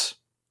parties.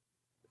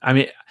 I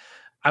mean,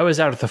 I was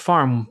out at the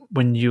farm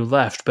when you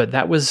left, but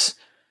that was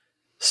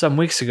some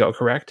weeks ago,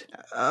 correct?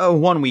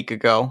 1 week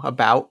ago,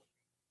 about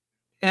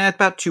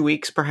 2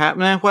 weeks,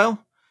 perhaps.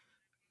 Well,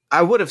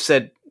 I would have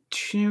said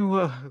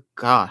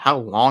God, how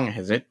long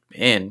has it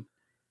been?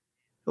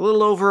 A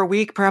little over a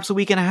week, perhaps a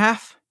week and a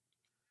half.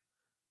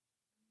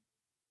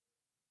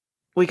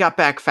 We got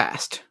back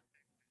fast,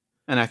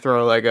 and I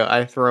throw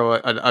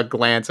a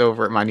glance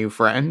over at my new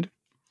friend,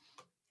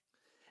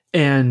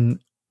 and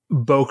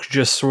Boke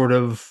just sort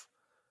of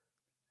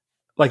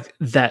like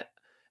that.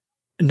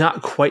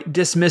 Not quite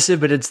dismissive,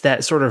 but it's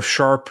that sort of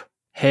sharp,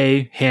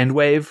 hey, hand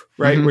wave,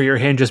 right? Mm-hmm. Where your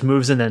hand just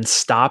moves and then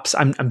stops.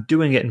 I'm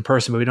doing it in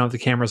person, but we don't have the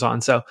cameras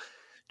on. So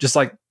just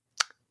like,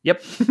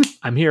 yep,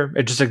 I'm here.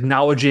 It's just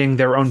acknowledging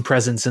their own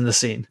presence in the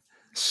scene.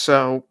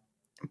 So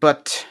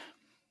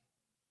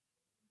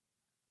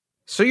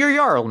you're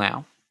Jarl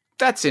now.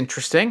 That's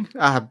interesting.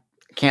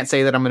 Can't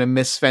say that I'm going to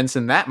miss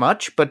Svensson that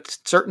much, but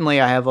certainly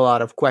I have a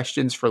lot of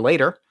questions for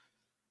later.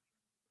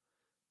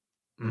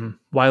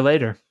 Why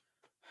later?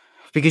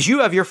 Because you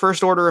have your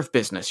first order of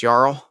business,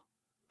 Jarl.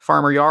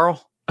 Farmer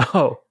Jarl.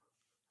 Oh.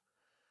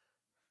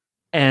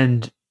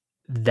 And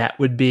that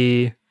would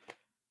be...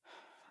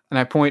 And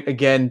I point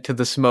again to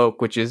the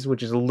smoke, which is a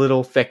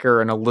little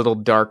thicker and a little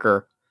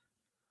darker.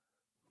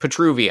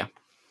 Petruvia.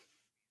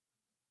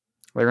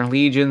 Their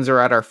legions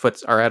are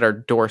at our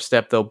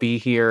doorstep. They'll be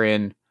here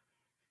in...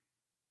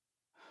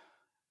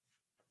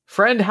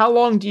 Friend, how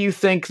long do you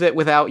think that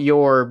without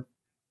your...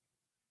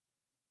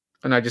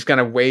 And I just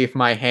kind of wave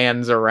my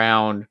hands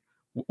around...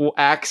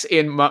 axe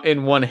in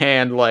one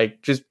hand,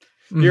 like just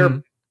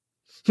your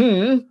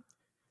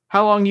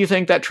how long do you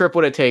think that trip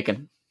would have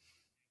taken?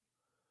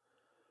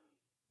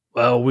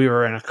 Well, we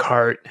were in a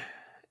cart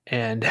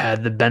and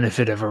had the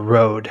benefit of a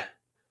road.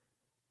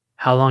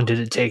 How long did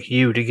it take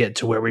you to get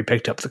to where we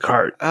picked up the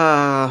cart?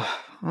 About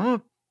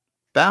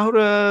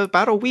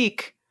a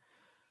week.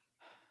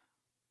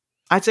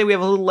 I'd say we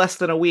have a little less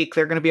than a week.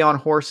 They're going to be on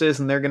horses,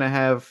 and they're going to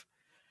have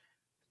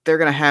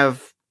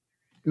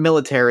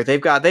military.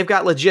 They've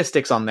got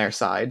logistics on their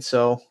side,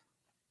 so.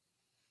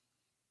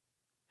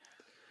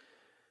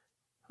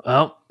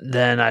 Well,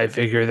 then I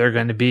figure they're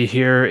going to be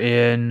here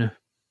in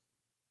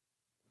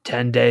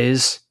 10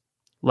 days,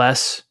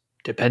 less,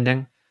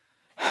 depending.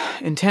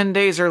 In 10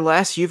 days or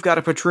less, you've got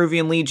a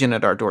Petruvian legion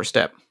at our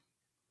doorstep,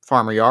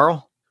 Farmer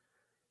Jarl.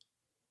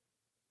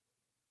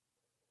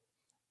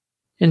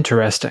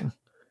 Interesting.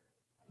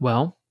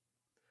 Well,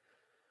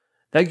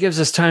 that gives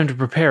us time to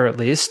prepare at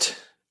least.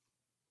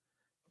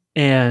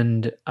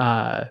 And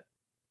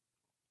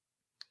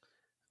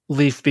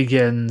Leaf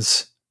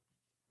begins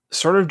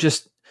sort of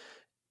just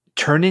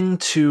turning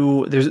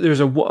to... There's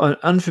an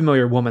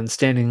unfamiliar woman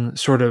standing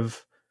sort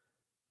of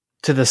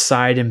to the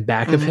side and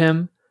back of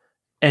him,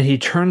 and he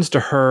turns to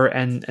her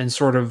and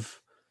sort of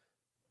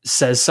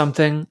says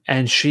something,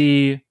 and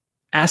she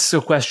asks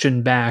a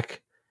question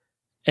back,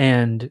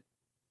 and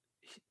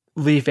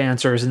Leaf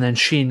answers, and then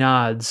she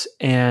nods,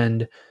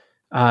 and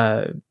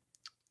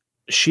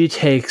she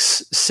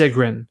takes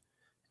Sigrun,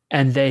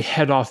 and they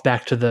head off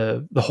back to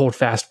the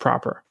Holdfast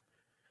proper.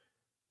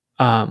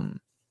 And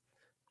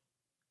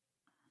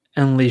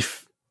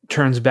Leaf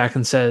turns back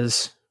and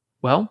says,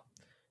 well,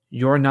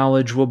 your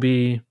knowledge will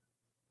be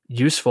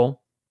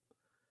useful,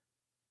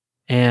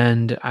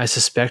 and I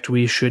suspect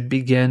we should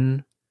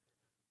begin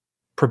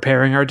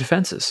preparing our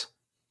defenses.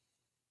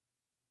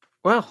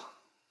 Well,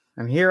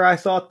 and here I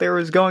thought there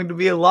was going to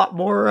be a lot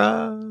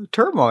more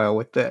turmoil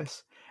with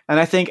this. And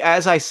I think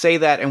as I say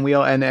that, and we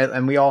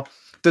all,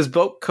 does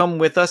Boke come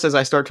with us as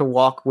I start to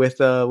walk with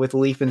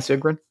Leaf and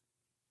Sigrun?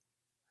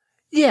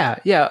 Yeah.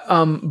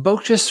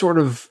 Boke just sort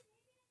of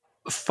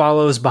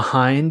follows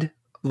behind,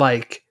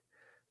 like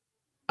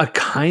a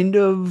kind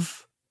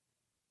of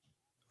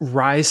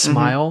wry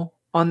smile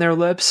on their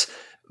lips.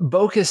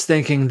 Boke is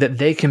thinking that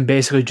they can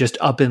basically just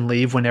up and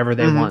leave whenever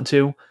they want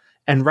to.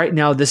 And right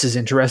now this is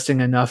interesting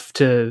enough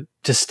to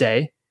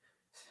stay.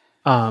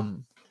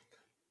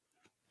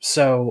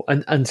 So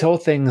until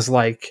things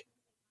like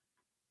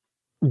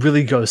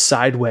really go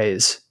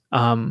sideways,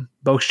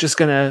 Boke's just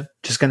gonna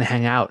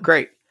hang out.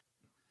 Great.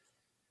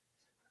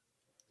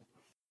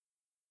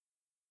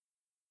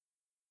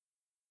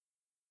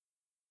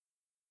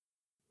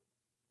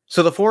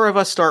 So the four of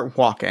us start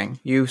walking.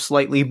 You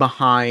slightly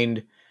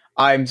behind.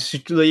 I'm,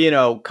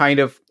 kind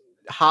of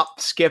hop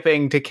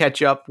skipping to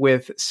catch up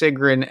with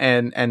Sigrun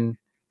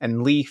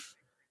and Leaf,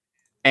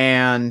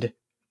 and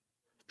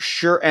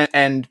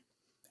and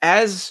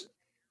as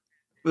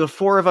the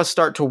four of us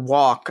start to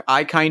walk,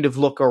 I kind of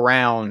look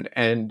around,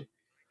 and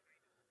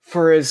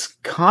for as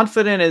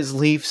confident as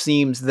Leaf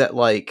seems that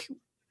like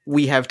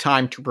we have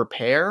time to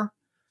prepare,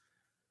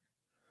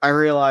 I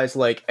realize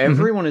like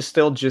everyone is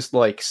still just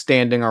like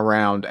standing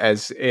around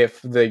as if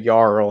the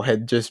Jarl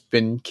had just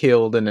been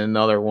killed and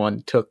another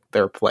one took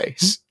their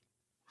place.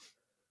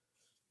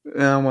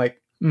 And I'm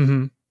like,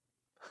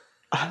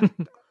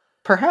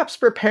 perhaps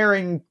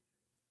preparing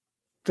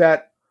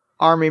that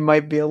army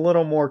might be a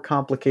little more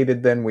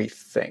complicated than we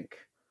think.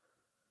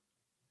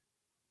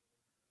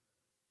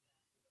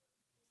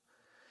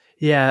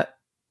 Yeah.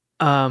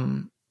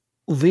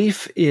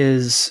 Leaf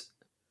is,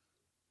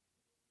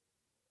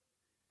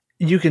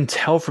 you can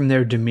tell from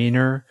their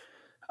demeanor,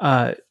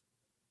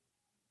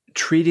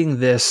 treating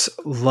this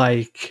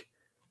like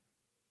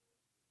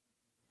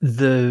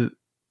the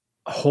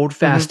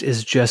Holdfast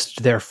is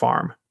just their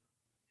farm,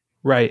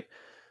 right?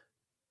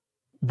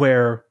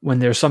 Where when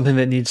there's something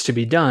that needs to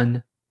be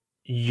done,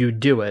 you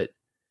do it.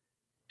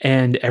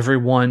 And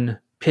everyone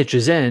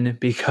pitches in,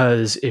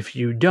 because if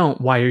you don't,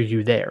 why are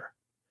you there?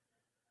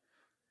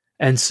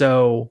 And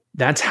so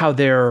that's how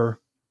they're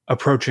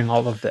approaching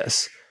all of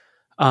this.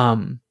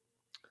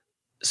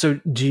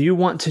 So do you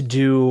want to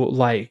do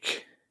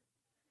like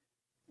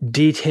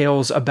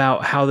details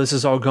about how this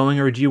is all going,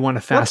 or do you want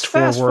to fast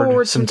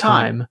forward some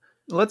time?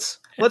 Let's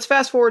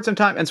fast forward some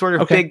time and sort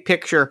of big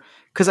picture,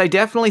 because I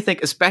definitely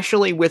think,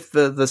 especially with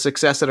the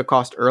success at a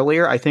cost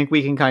earlier, I think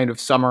we can kind of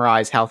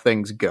summarize how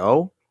things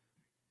go,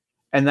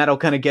 and that'll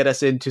kind of get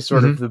us into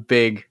sort of the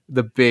big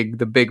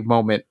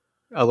moment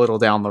a little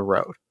down the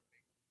road.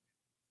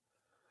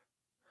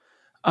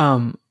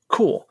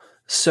 Cool.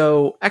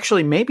 So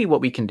actually, maybe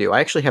what we can do, I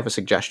actually have a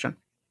suggestion.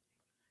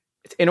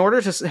 In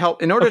order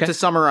to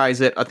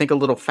summarize it, I think a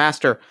little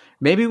faster,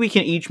 maybe we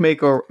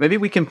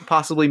can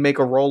possibly make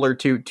a roll or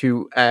two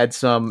to add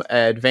some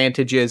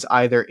advantages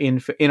either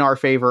in our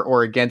favor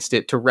or against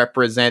it to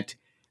represent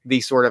the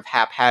sort of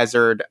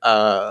haphazard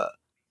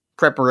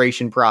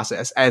preparation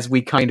process as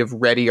we kind of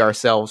ready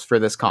ourselves for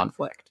this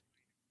conflict.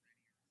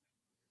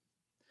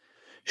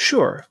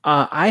 Sure.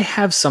 I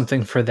have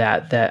something for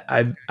that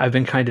I've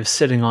been kind of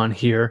sitting on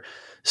here.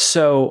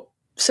 So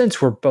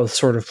since we're both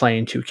sort of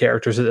playing two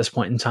characters at this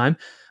point in time,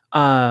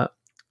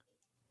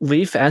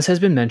 Leaf, as has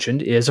been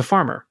mentioned, is a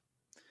farmer.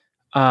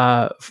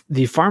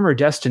 The Farmer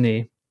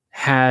Destiny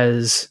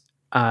has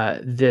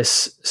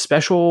this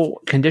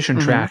special condition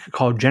track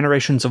called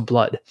Generations of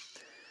Blood.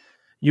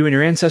 You and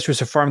your ancestors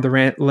have farmed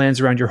the lands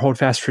around your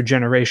Holdfast for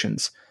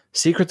generations.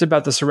 Secrets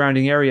about the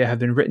surrounding area have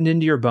been written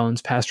into your bones,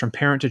 passed from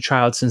parent to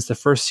child since the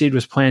first seed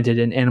was planted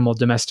and animal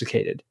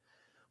domesticated.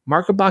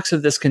 Mark a box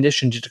of this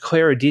condition to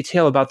declare a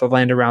detail about the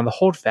land around the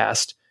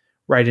Holdfast,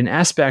 write an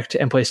aspect,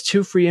 and place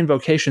 2 free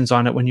invocations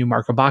on it when you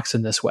mark a box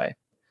in this way.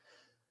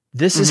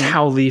 This is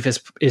how Leaf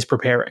is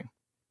preparing.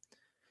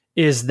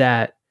 Is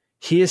that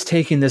he is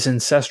taking this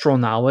ancestral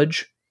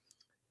knowledge,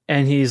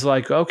 and he's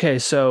like, okay,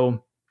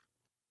 so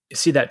you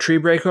see that tree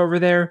break over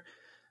there?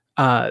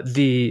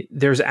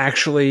 There's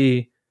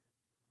actually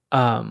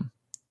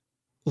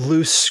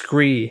loose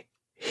scree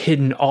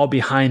hidden all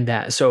behind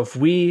that. So if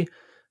we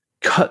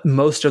cut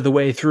most of the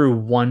way through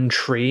one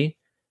tree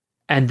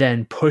and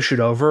then push it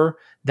over,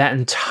 that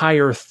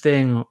entire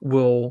thing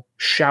will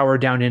shower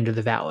down into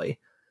the valley.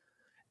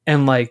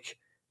 And like,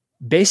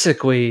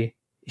 basically,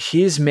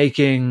 he's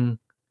making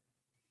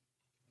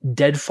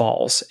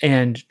deadfalls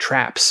and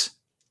traps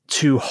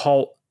to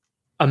halt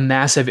a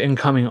massive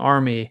incoming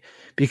army,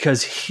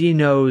 because he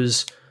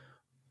knows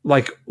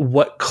like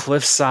what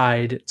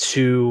cliffside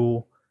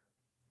to,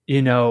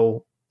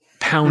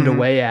 pound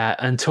away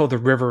at until the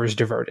river is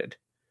diverted.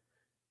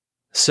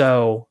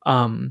 So,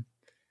 and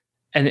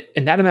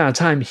in that amount of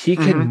time, he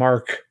can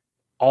mark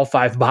all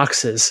 5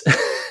 boxes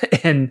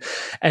and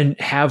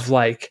have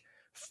like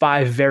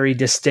 5 very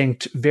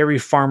distinct, very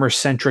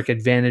farmer-centric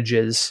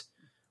advantages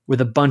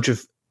with a bunch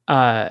of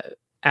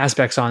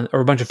aspects on, or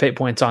a bunch of fate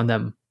points on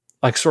them,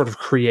 like sort of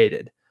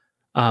created.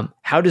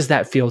 How does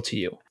that feel to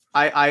you?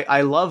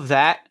 I love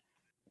that,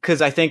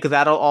 because I think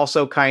that'll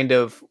also kind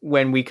of,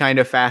 when we kind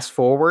of fast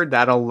forward,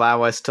 that'll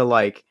allow us to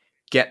like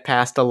get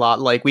past a lot.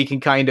 Like we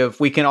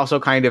can also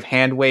kind of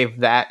hand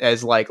wave that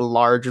as like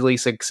largely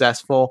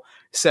successful,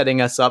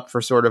 setting us up for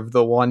sort of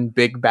the one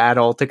big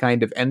battle to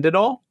kind of end it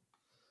all.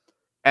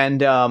 And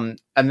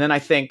then I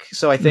think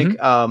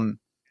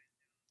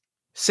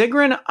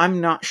Sigrun,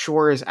 I'm not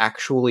sure is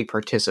actually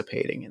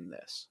participating in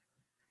this.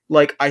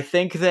 Like, I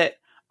think that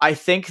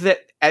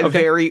at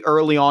very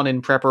early on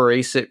in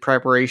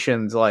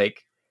preparations,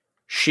 like,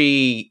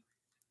 she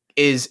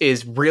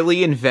is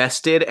really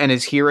invested and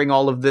is hearing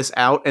all of this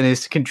out and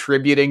is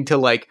contributing to,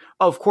 like,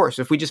 oh, of course,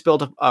 if we just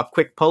build a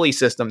quick pulley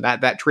system,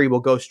 that tree will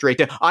go straight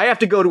to. I have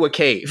to go to a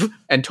cave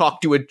and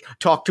talk to a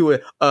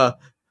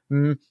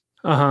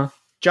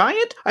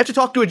giant. I have to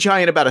talk to a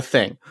giant about a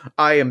thing.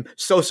 I am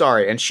so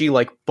sorry, and she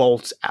like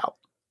bolts out.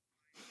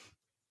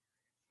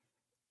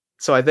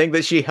 So I think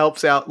that she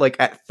helps out like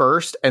at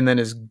first, and then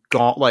is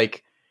gone,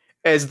 like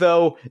as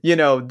though, you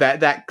know,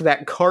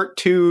 that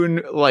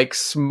cartoon like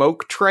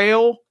smoke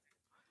trail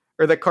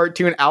or the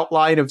cartoon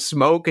outline of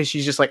smoke, and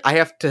she's just like, I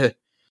have to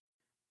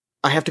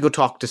go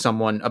talk to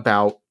someone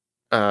about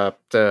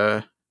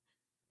the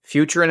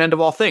future and end of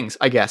all things.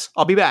 I guess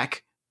I'll be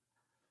back.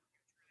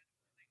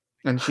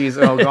 And she's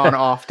gone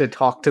off to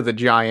talk to the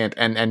giant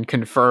and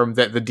confirm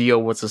that the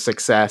deal was a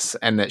success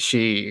and that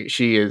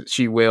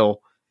she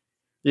will,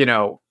 you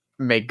know,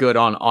 make good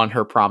on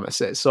her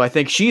promises. So I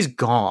think she's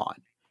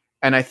gone,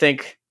 and I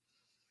think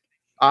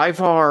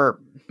Ivar.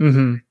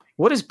 Mm-hmm.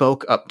 What is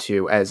Boke up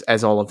to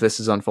as all of this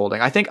is unfolding?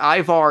 I think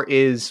Ivar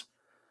is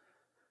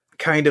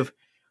kind of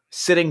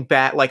sitting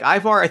back. Like,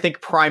 Ivar, I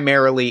think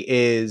primarily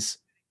is.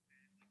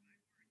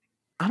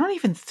 I don't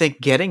even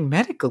think getting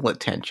medical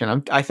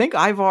attention. I think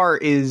Ivar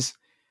is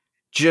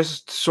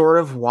just sort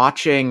of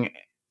watching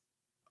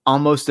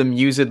almost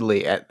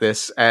amusedly at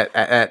this,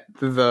 at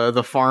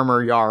the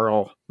farmer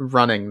Jarl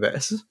running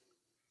this.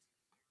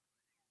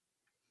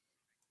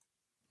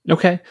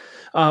 Okay.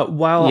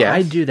 While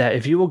I do that,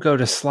 if you will go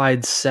to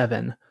slide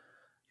 7,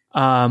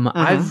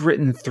 I've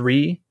written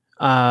 3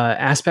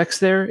 aspects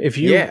there. If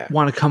you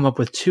want to come up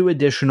with 2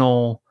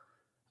 additional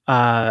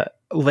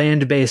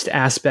land-based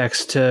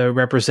aspects to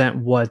represent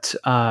what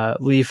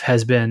Leaf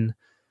has been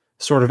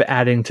sort of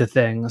adding to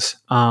things.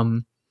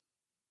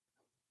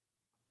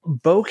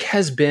 Boke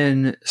has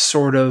been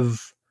sort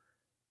of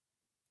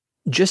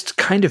just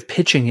kind of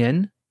pitching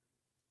in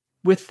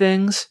with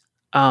things.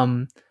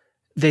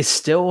 They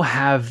still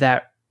have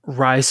that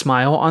wry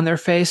smile on their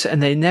face,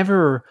 and they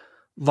never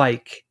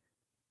like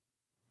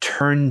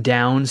turn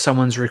down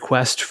someone's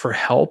request for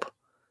help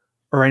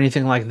or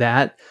anything like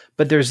that.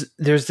 But there's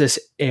this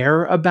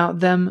air about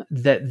them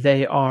that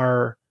they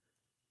are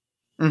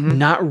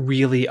not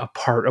really a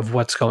part of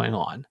what's going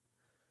on.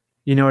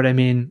 You know what I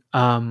mean?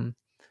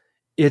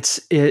 It's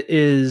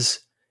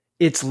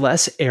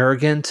less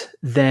arrogant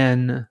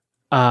than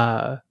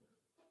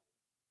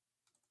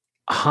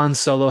Han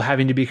Solo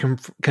having to be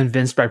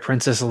convinced by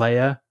Princess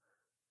Leia.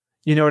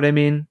 You know what I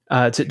mean?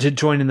 To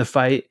join in the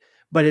fight,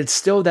 but it's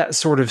still that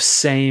sort of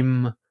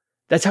same.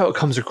 That's how it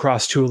comes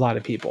across to a lot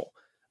of people.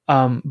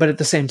 But at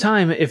the same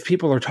time, if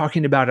people are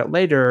talking about it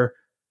later,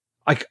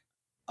 like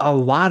a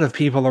lot of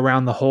people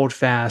around the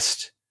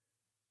Holdfast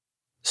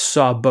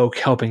saw Boke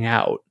helping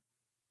out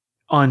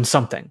on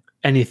something,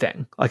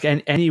 anything, like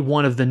any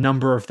one of the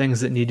number of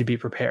things that need to be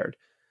prepared.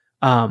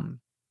 And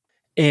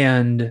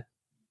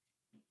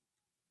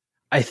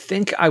I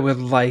think I would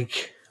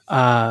like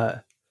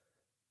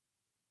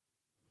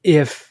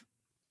if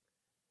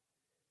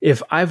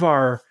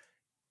Ivar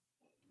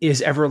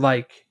is ever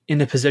like in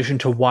a position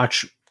to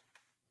watch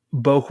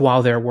Boke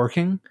while they're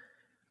working,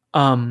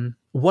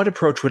 what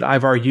approach would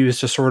Ivar use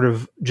to sort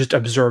of just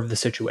observe the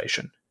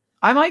situation?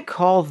 I might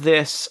call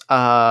this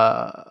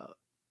either,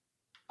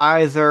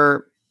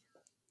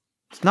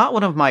 it's not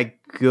one of my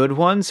good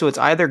ones, so it's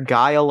either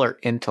guile or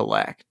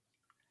intellect.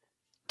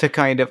 To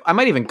kind of, I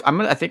think I'm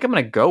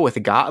gonna go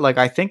with guile. Like,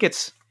 I think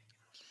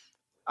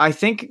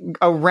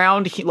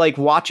around like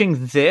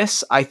watching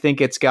this, I think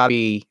it's gotta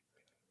be.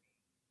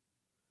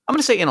 I'm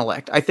gonna say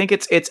intellect. I think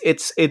it's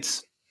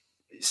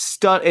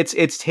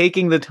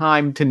taking the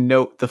time to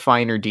note the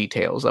finer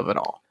details of it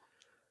all.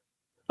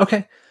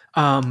 Okay.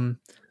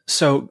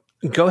 So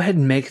go ahead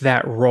and make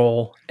that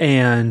roll,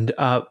 and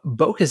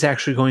Boke is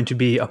actually going to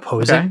be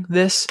opposing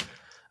this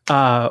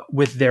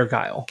with their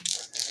guile.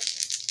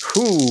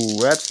 Ooh,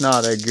 that's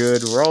not a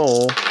good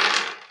roll.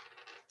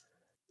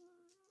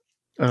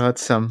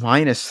 It's a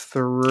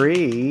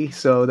 -3,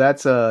 so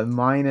that's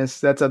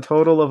a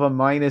total of a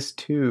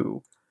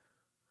 -2,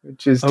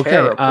 which is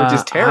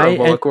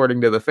terrible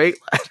according to the fate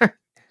ladder.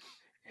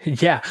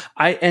 Yeah,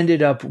 I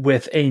ended up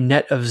with a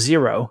net of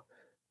 0.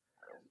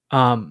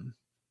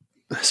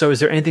 So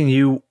is there anything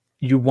you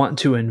want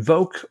to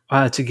invoke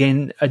to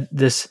gain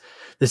this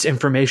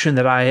information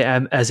that I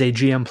am, as a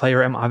GM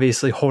player, am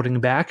obviously holding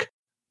back?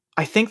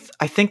 I think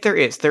there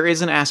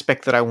is an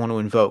aspect that I want to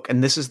invoke,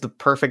 and this is the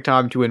perfect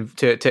time to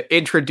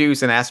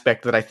introduce an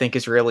aspect that I think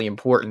is really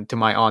important to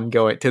my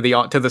ongoing to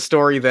the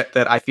story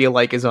that I feel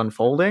like is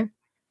unfolding.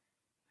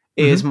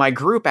 Is my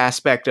group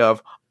aspect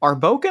of, are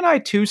Boke and I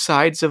 2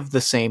 sides of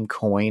the same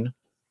coin?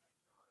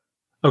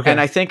 Okay.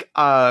 And I think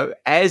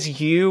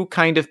as you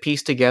kind of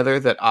piece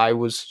together that I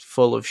was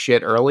full of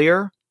shit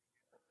earlier,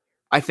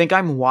 I think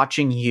I'm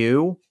watching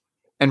you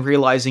and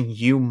realizing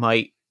you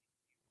might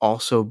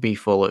also be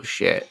full of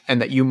shit,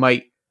 and that you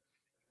might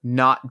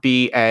not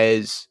be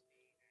as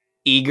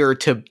eager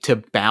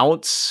to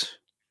bounce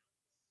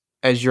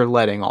as you're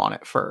letting on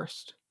at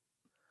first.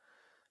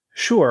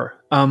 Sure.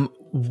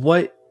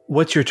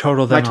 What's your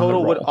total then? My total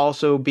on the would roll?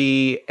 also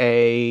be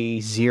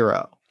a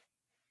 0.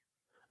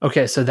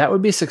 Okay, so that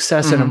would be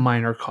success and a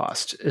minor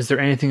cost. Is there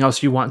anything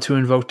else you want to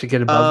invoke to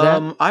get above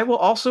that? I will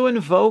also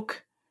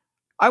invoke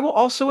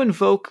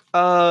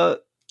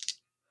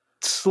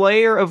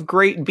Slayer of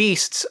Great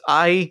Beasts.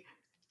 I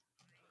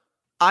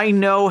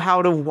know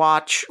how to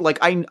watch, like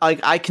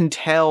I can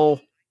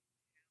tell.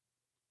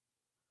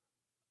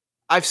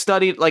 I've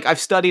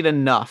studied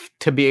enough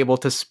to be able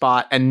to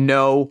spot and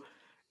know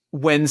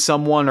when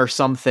someone or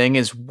something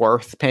is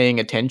worth paying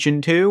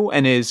attention to,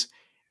 and is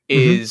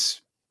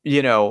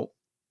you know,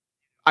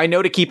 I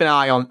know to keep an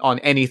eye on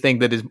anything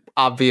that is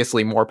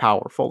obviously more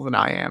powerful than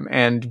I am.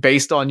 And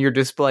based on your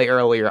display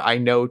earlier, I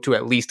know to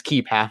at least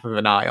keep half of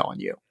an eye on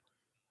you.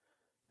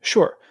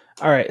 Sure.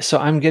 All right, so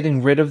I'm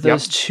getting rid of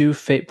those 2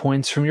 fate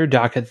points from your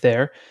docket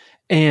there.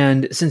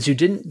 And since you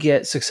didn't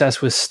get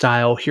success with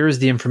style, here's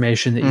the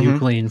information that you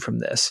glean from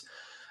this.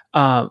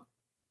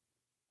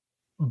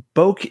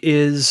 Boke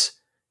is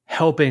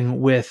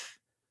helping with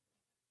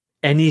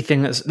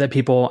anything that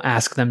people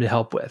ask them to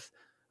help with.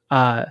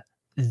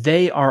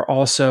 They are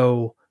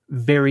also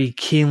very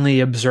keenly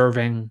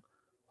observing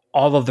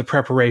all of the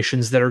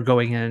preparations that are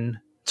going in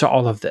to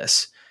all of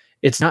this.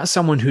 It's not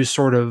someone who's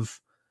sort of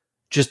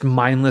just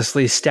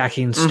mindlessly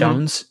stacking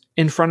stones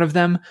in front of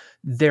them.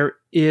 There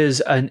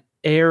is an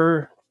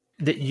air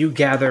that you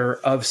gather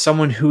of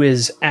someone who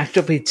is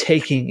actively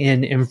taking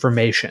in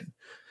information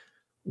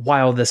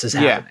while this is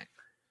happening.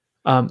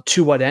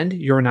 To what end,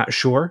 you're not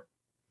sure.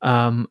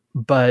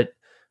 But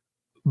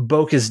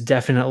Boke is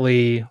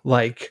definitely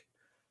like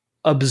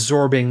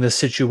absorbing the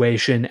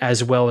situation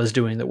as well as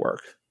doing the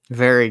work.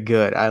 Very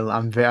good. I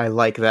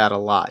like that a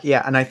lot.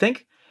 Yeah, and I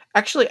think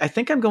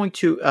I'm going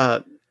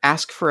to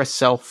ask for a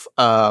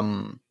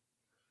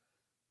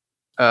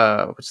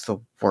what's the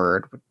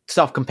word?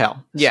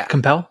 Self-compel. Yeah.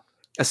 Compel?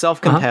 A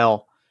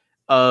self-compel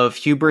of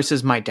hubris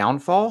is my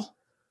downfall,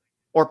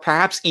 or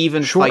perhaps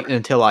even fight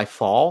until I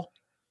fall,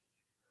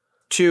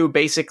 to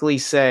basically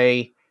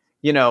say,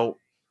 you know,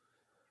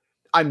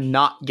 I'm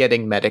not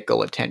getting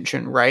medical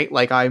attention, right?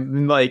 Like,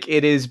 I'm like,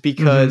 it is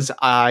because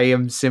I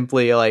am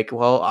simply like,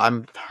 well,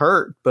 I'm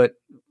hurt, but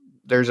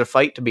there's a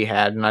fight to be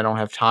had and I don't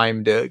have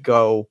time to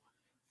go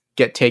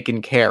get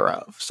taken care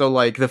of. So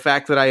like the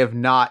fact that I have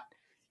not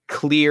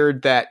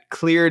cleared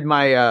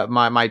my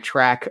my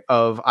track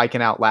of I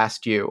can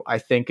outlast you, I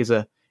think is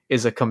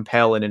a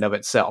compel in and of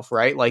itself,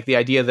 right? Like the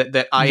idea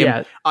that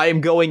I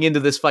am going into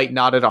this fight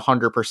not at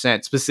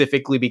 100%,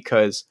 specifically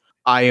because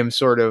I am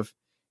sort of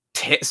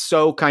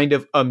so kind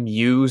of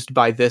amused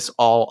by this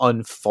all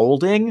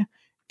unfolding,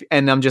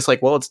 and I'm just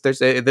like, well,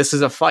 this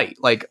is a fight.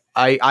 Like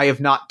I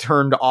have not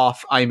turned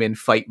off I'm in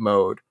fight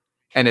mode,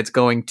 and it's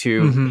going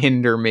to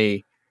hinder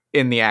me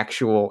in the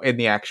actual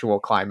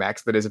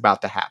climax that is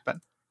about to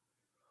happen.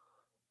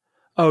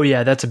 Oh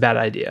yeah, that's a bad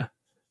idea.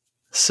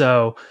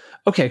 So,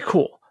 okay,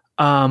 cool.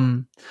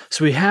 So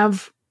we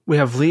have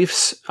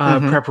Leaf's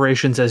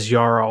preparations as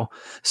Jarl.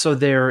 So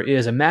there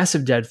is a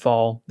massive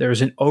deadfall.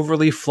 There's an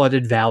overly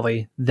flooded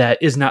valley that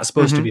is not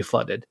supposed to be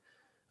flooded,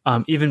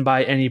 even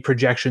by any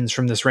projections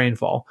from this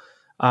rainfall.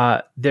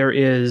 There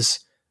is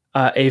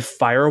a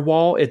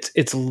firewall.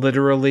 It's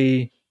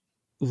literally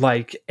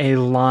like a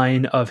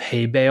line of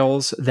hay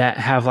bales that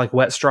have like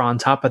wet straw on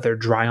top, but they're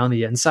dry on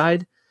the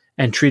inside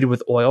and treated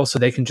with oil so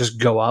they can just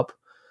go up.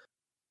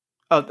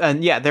 Oh,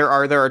 and yeah, there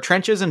are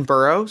trenches and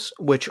burrows,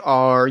 which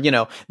are, you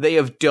know, they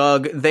have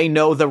dug, they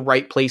know the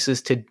right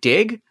places to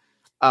dig.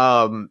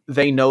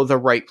 They know the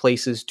right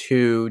places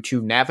to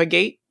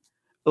navigate.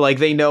 Like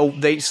they know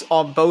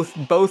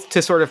both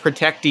to sort of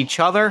protect each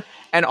other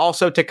and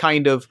also to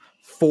kind of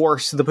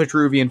force the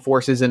Petruvian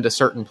forces into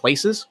certain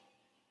places.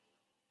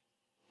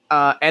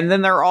 And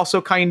then they're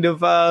also kind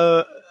of,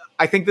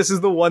 I think this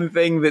is the one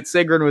thing that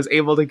Sigrun was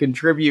able to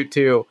contribute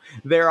to.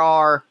 There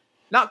are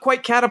not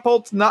quite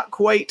catapults, not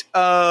quite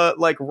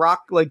like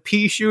rock, like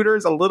pea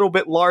shooters, a little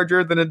bit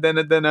larger than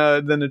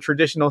a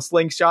traditional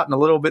slingshot and a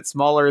little bit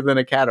smaller than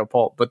a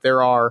catapult. But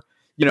there are,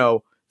 you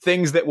know,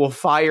 things that will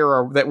fire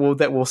or that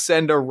will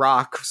send a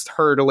rock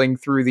hurtling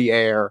through the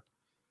air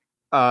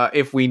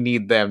if we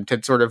need them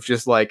to sort of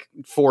just like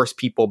force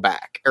people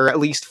back, or at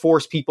least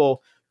force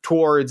people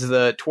towards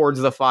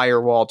the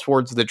firewall,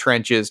 towards the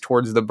trenches,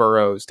 towards the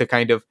burrows, to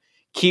kind of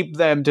keep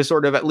them to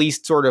sort of at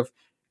least sort of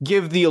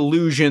give the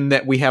illusion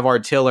that we have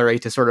artillery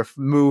to sort of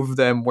move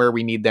them where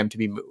we need them to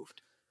be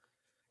moved.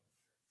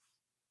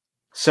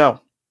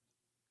 So,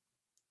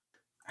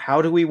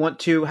 how do we want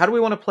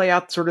to play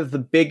out sort of the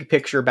big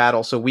picture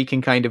battle so we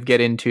can kind of get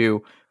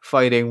into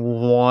fighting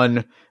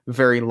one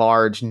very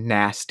large,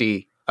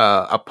 nasty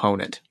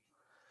opponent?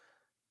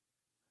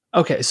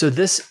 Okay, so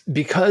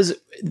because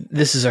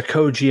this is a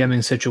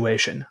co-GMing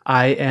situation,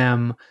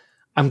 I'm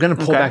going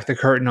to pull back the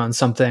curtain on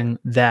something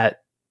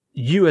that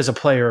you as a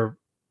player,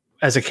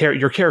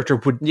 your character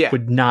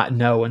would not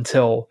know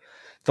until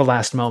the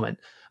last moment.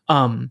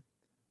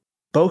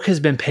 Boak has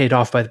been paid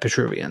off by the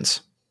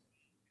Petruvians.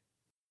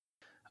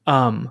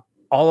 All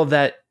of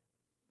that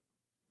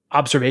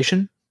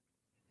observation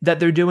that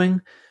they're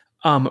doing,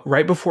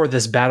 right before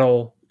this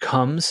battle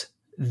comes,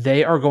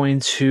 they are going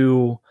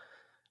to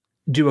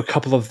do a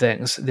couple of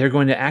things. They're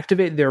going to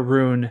activate their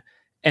rune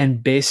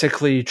and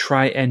basically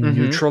try and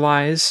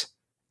neutralize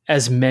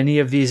as many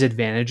of these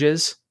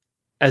advantages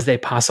as they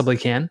possibly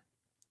can.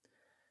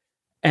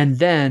 And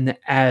then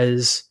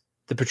as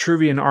the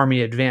Petruvian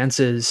army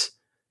advances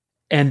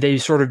and they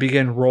sort of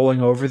begin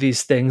rolling over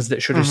these things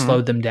that should have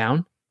slowed them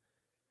down,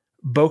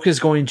 Boak is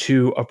going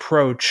to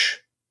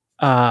approach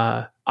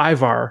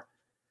Ivar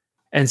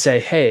and say,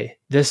 hey,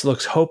 this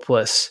looks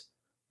hopeless.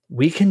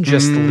 We can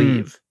just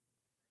leave.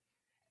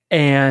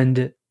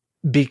 And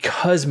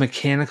because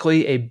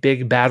mechanically a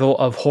big battle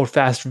of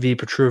Holdfast v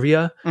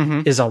Petruvia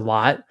is a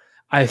lot,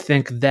 I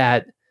think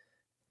that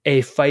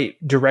a fight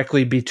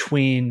directly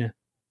between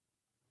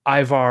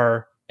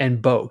Ivar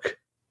and Boak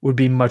would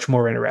be much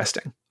more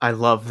interesting. I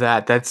love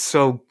that. That's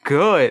so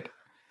good.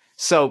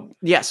 So,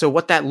 yeah, so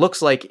what that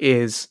looks like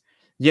is,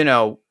 you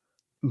know,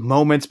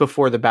 moments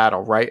before the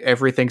battle, right?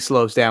 Everything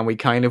slows down. We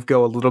kind of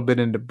go a little bit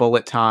into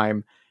bullet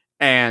time.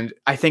 And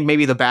I think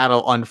maybe the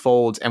battle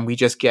unfolds and we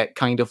just get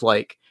kind of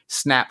like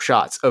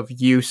snapshots of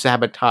you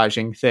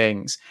sabotaging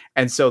things.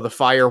 And so the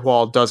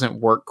firewall doesn't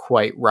work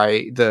quite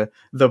right.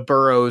 The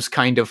burrows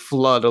kind of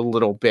flood a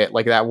little bit.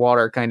 Like that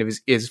water kind of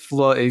is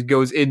flood. It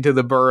goes into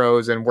the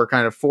burrows and we're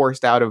kind of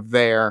forced out of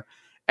there.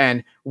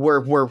 And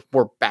we're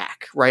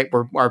back, right?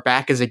 Our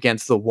back is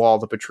against the wall.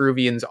 The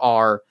Petruvians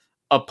are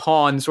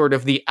upon sort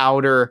of the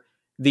outer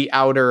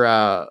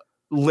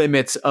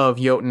limits of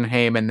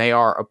Jotunheim, and they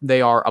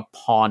are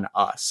upon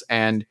us.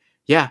 And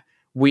yeah,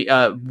 we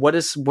where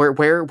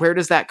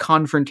does that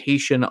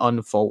confrontation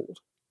unfold?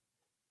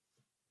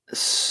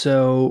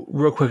 So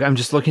real quick, I'm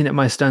just looking at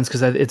my stunts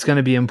because it's going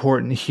to be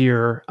important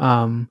here.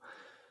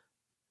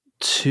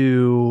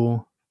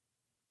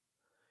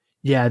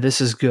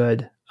 This is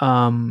good.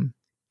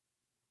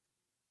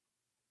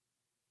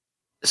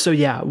 So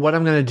yeah, what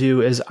I'm going to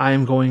do is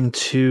I've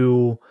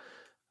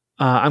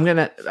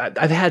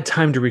had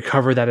time to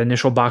recover that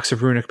initial box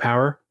of runic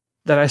power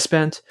that I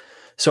spent.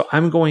 So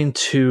I'm going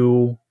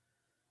to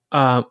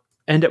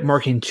end up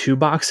marking 2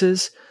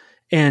 boxes.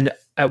 And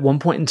at one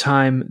point in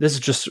time, this is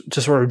just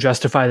to sort of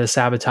justify the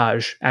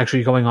sabotage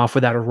actually going off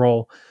without a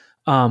roll.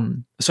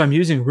 So I'm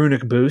using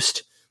runic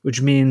boost,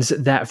 which means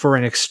that for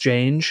an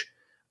exchange,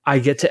 I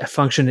get to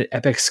function at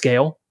epic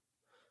scale,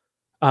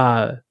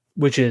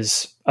 which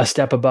is a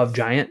step above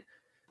giant.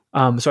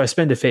 So I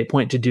spend a fate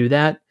point to do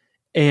that.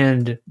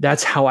 And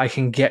that's how I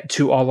can get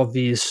to all of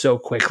these so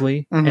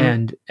quickly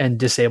and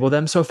disable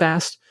them so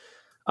fast.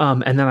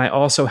 And then I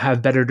also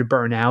have better to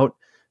burn out.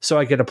 So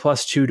I get a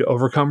 +2 to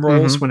overcome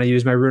rolls when I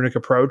use my runic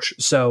approach.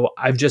 So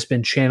I've just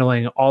been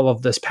channeling all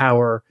of this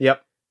power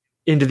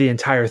into the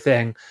entire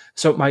thing.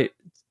 So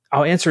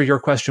I'll answer your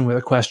question with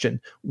a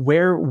question.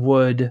 Where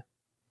would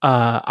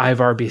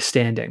Ivar be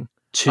standing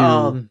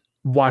to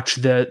watch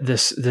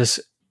this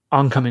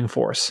oncoming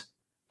force?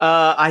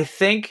 I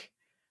think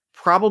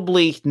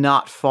probably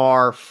not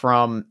far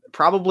from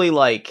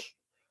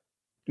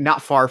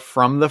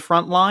the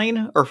front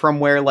line, or from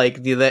where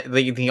like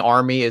the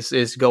army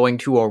is going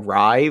to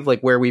arrive,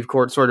 like where we've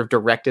sort of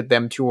directed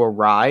them to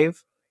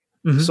arrive.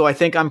 So I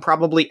think I'm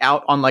probably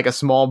out on like a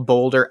small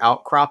boulder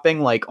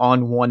outcropping, like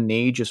on one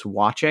knee, just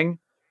watching.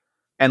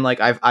 And like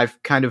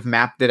I've kind of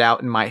mapped it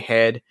out in my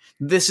head.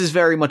 This is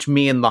very much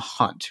me in the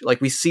hunt.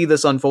 Like we see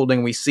this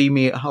unfolding. We see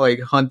me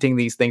like hunting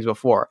these things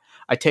before.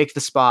 I take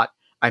the spot,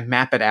 I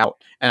map it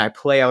out, and I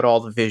play out all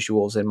the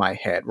visuals in my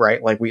head,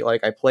 right?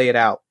 I play it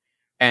out,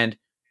 and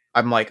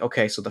I'm like,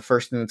 okay, so the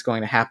first thing that's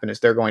going to happen is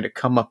they're going to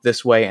come up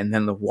this way, and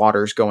then the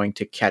water's going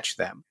to catch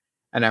them.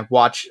 And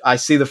I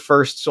see the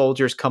first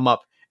soldiers come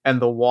up, and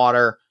the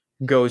water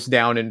goes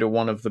down into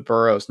one of the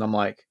burrows, and I'm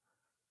like,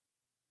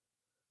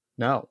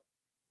 no,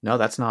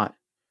 that's not.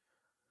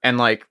 And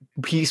like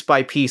piece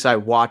by piece, I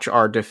watch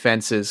our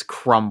defenses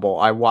crumble.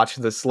 I watch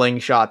the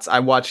slingshots. I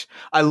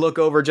look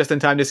over just in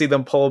time to see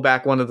them pull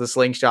back one of the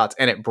slingshots,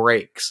 and it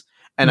breaks.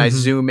 And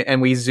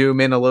we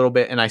zoom in a little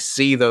bit, and I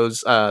see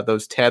those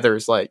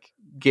tethers like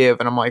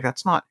give, and I'm like,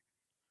 that's not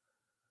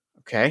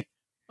okay.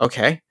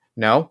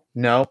 No.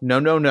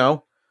 And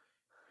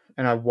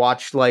I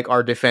watched like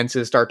our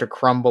defenses start to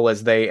crumble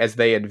as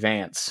they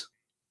advance.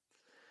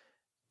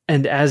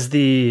 And as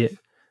the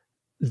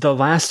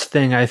last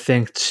thing I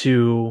think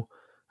to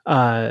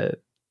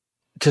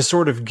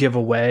sort of give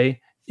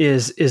away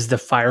is the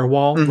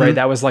firewall, right?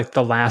 That was like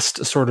the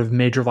last sort of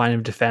major line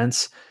of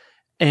defense.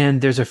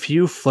 And there's a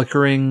few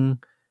flickering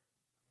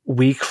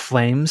weak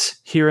flames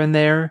here and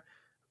there,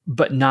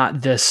 but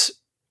not this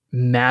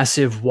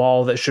massive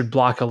wall that should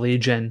block a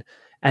legion.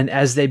 And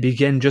as they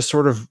begin just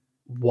sort of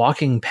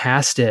walking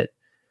past it,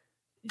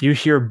 you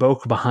hear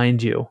Boak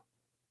behind you.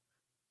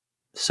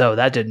 So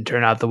that didn't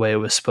turn out the way it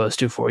was supposed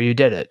to for you,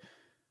 did it?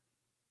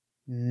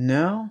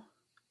 No.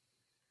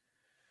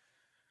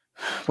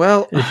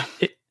 Well,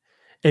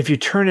 if you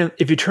turn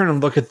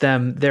and look at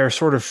them, they're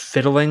sort of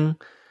fiddling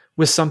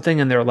with something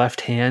in their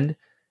left hand,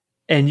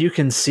 and you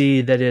can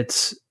see that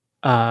it's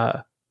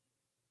a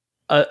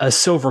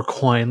silver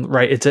coin,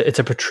 right? It's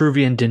a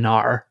Petruvian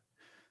dinar.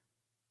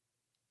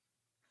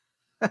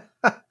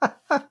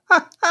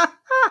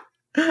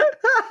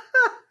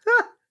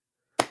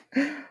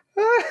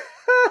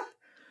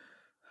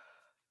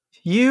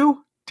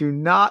 You do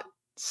not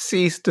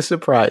cease to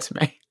surprise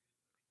me.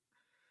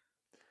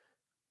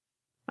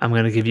 I'm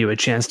going to give you a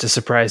chance to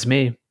surprise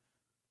me.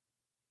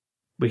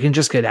 We can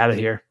just get out of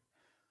here.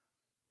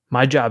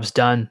 My job's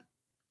done.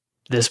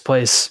 This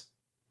place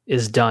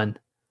is done.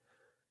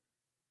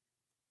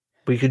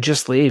 We could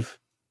just leave.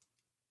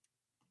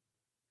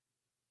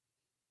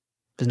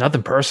 There's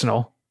nothing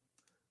personal.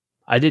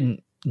 I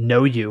didn't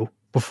know you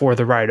before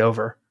the ride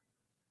over.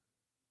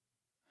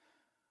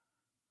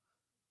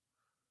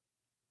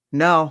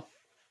 No.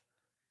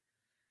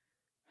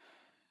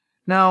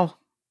 No.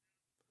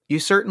 You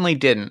certainly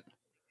didn't.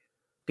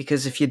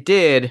 Because if you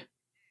did,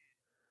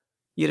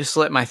 you'd have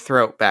slit my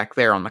throat back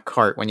there on the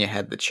cart when you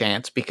had the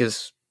chance.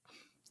 Because,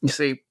 you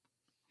see,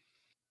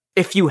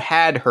 if you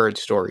had heard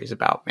stories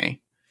about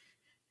me,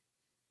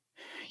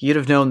 you'd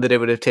have known that it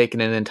would have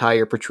taken an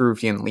entire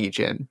Petruvian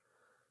legion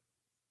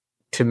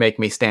to make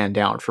me stand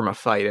down from a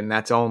fight. And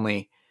that's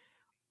only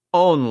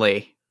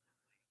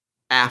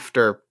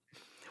after,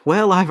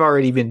 well, I've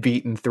already been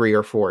beaten 3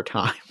 or 4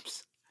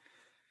 times.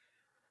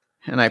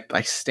 And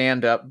I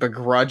stand up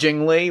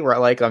begrudgingly, right,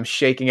 like I'm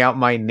shaking out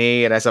my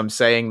knee, and as I'm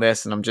saying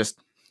this, and I'm just,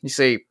 you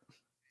see,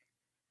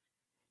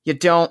 you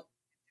don't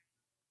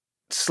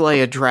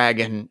slay a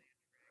dragon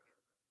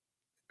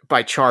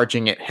by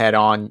charging it head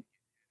on.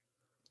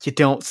 You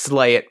don't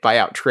slay it by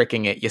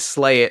out-tricking it. You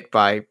slay it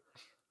by,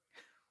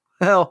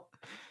 well,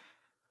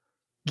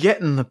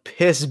 getting the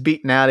piss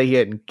beaten out of you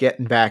and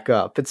getting back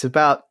up. It's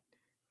about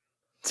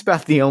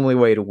the only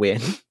way to win.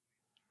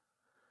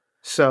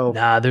 So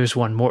Nah, there's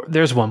one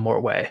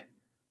more way.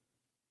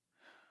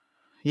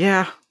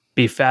 Yeah.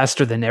 Be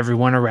faster than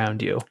everyone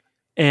around you.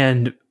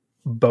 And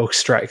Boke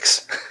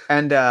strikes.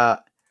 And I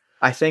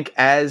think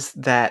as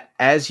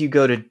you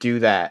go to do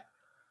that,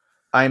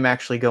 I'm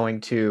actually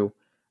going to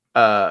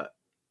not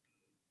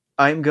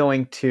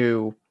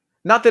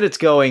that it's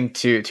going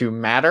to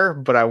matter,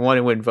 but I want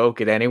to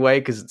invoke it anyway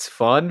because it's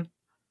fun.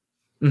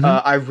 Mm-hmm.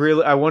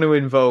 I want to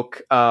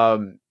invoke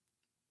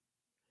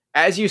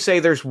as you say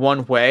there's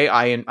one way,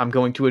 I'm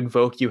going to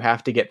invoke you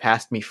have to get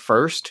past me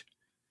first.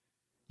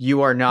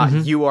 You are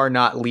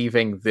not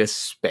leaving this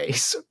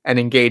space and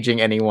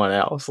engaging anyone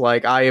else.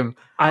 Like I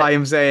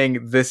am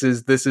saying this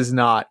is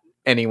not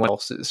anyone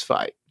else's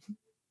fight.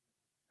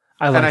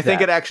 I think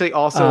it actually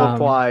also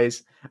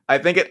applies. I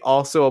think it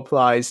also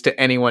applies to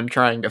anyone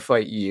trying to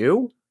fight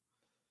you.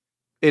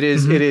 It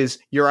is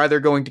you're either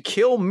going to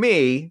kill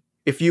me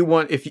if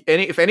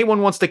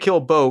anyone wants to kill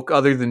Boke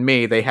other than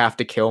me, they have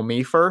to kill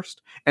me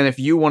first. And if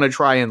you want to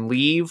try and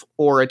leave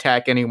or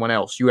attack anyone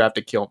else, you have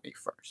to kill me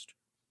first.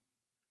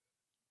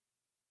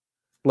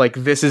 Like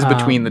this is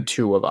between the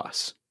two of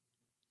us.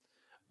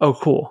 Oh,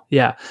 cool.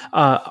 Yeah.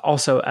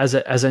 Also, as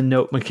a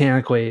note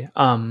mechanically,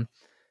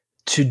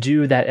 to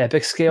do that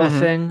epic scale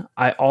thing,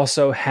 I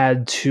also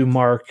had to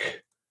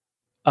mark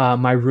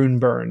my rune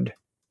burned,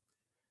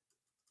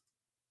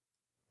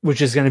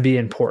 which is going to be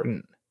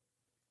important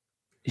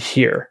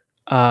here.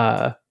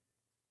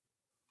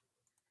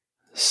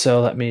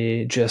 So let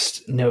me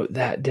just note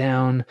that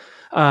down.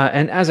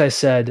 And as I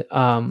said,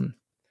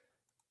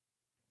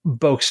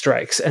 Boke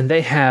strikes, and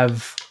they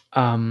have,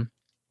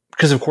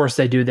 because of course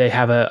they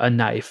have a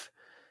knife,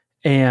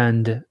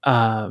 and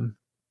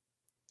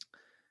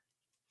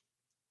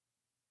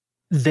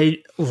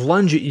they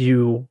lunge at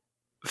you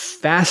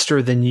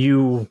faster than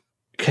you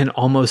can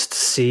almost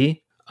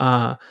see.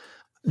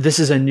 This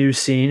is a new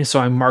scene, so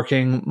I'm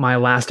marking my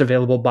last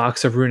available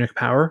box of runic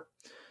power.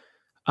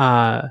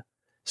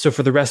 So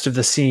for the rest of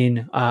the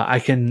scene, I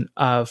can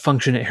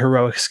function at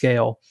heroic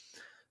scale.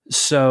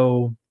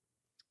 So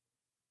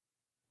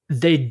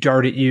they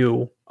dart at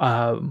you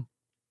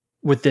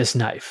with this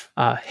knife.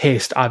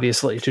 Haste,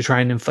 obviously, to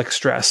try and inflict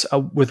stress.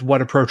 With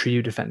what approach are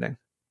you defending?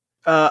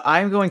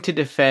 I'm going to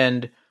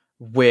defend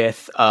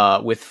with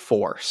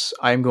force.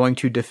 I'm going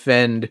to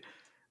defend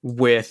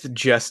with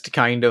just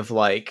kind of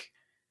like,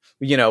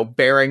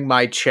 bearing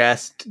my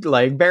chest,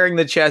 like bearing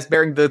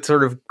the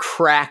sort of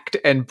cracked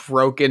and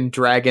broken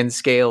dragon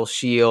scale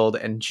shield,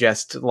 and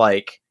just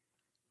like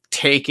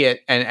take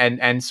it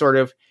and sort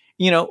of,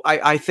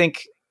 I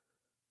think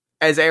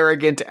as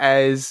arrogant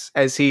as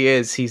he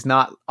is,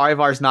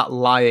 Ivar's not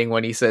lying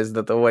when he says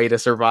that the way to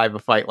survive a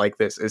fight like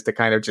this is to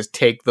kind of just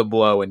take the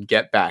blow and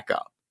get back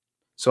up.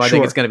 So I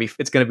think it's going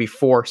to be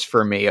force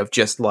for me of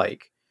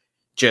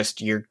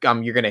you're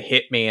going to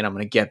hit me and I'm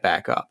going to get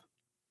back up.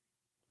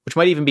 Which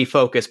might even be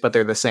focus, but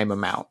they're the same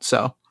amount.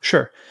 So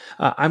sure,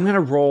 I'm going to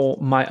roll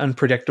my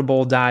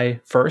unpredictable die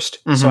first,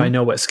 so I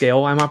know what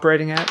scale I'm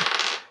operating at.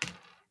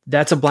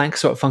 That's a blank,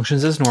 so it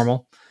functions as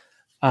normal.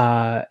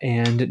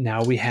 And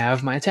now we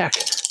have my attack.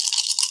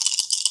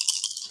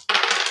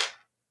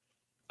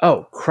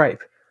 Oh,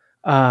 cripe!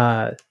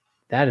 That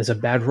is a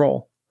bad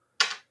roll.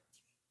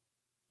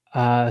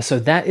 So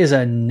that is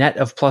a net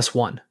of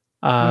 +1,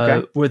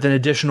 Okay. with an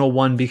additional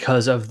 1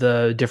 because of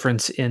the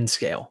difference in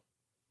scale.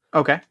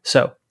 Okay.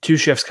 So 2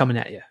 shifts coming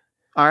at you.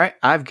 All right.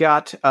 I've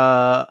got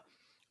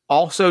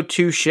also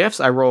 2 shifts.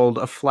 I rolled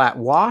a flat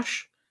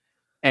wash,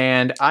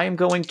 and I am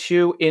going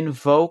to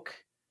invoke.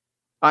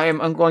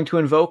 I'm going to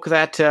invoke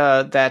that.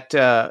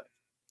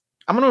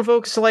 I'm going to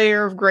invoke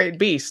Slayer of Great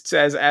Beasts,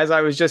 as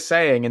I was just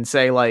saying, and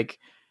say like,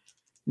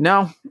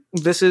 no,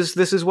 this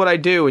is what I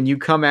do, and you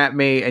come at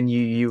me and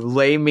you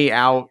lay me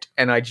out,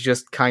 and I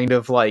just kind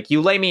of like,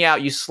 you lay me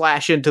out, you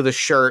slash into the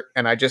shirt,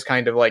 and I just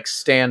kind of like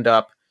stand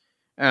up,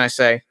 and I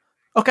say,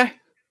 okay.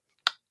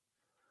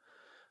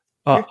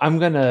 I'm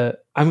going to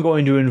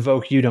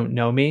invoke You Don't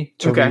Know Me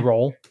to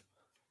re-roll,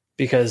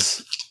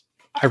 because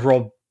I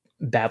rolled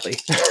badly.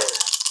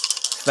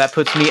 That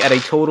puts me at a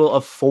total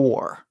of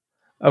 4.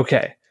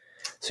 Okay.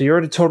 So you're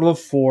at a total of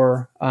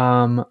 4.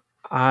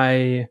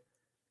 I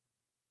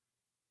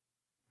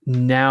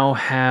now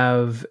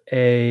have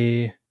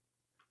I've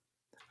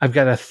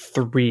got a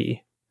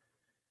 3.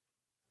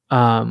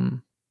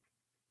 And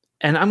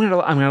I'm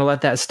gonna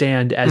let that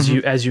stand as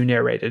you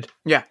narrated.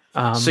 Yeah.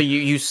 So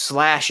you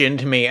slash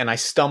into me, and I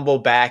stumble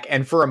back,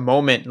 and for a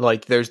moment,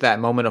 like there's that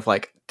moment of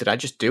like, did I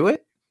just do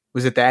it?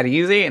 Was it that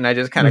easy? And I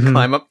just kind of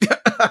climb up.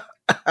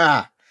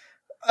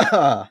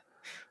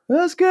 That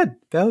was good.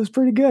 That was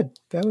pretty good.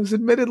 That was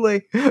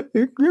admittedly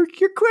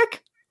you're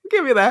quick. I'll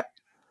give you that.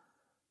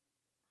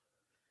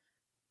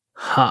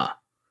 Huh.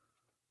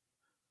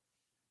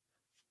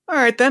 All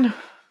right then.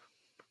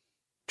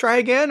 Try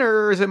again,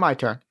 or is it my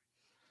turn?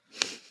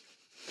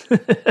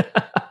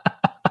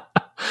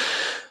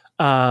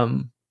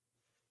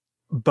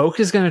 Boke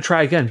is going to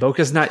try again. Boke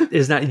is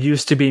not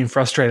used to being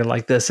frustrated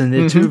like this, and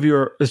the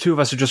two of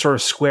us are just sort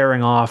of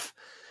squaring off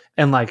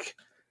and like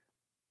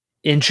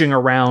inching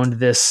around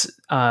this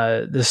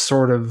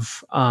sort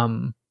of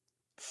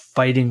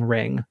fighting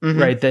ring,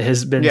 right, that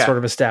has been sort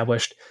of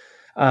established.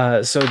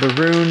 So the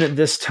rune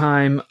this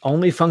time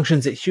only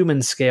functions at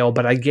human scale,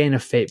 but I gain a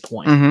fate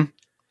point.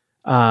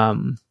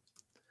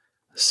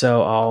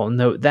 So I'll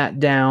note that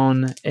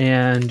down,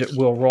 and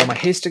we'll roll my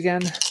haste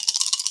again.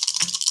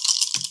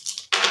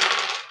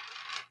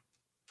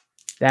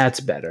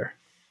 That's better.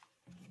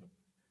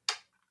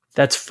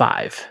 That's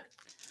 5.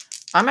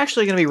 I'm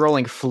actually going to be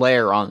rolling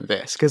flair on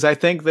this, because I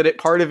think that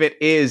part of it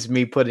is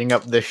me putting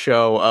up the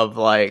show of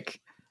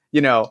like,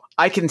 you know,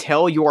 I can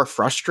tell you're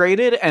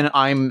frustrated, and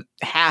I'm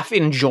half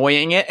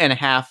enjoying it and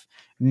half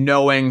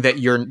knowing that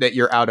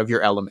you're out of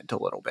your element a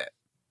little bit.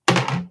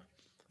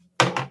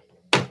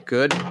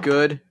 Good.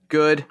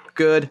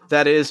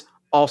 That is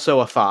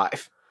also a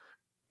 5.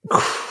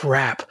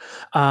 Crap.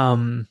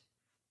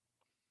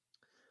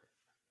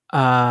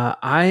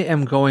 I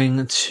am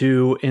going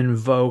to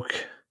invoke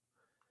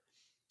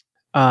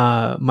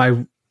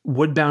my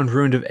Woodbound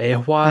Rune of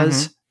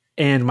Ehwaz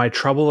and my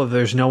Trouble of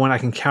There's No One I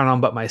Can Count On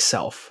But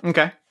Myself.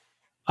 Okay.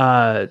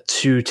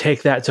 To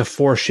take that to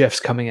 4 shifts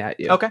coming at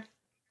you. Okay.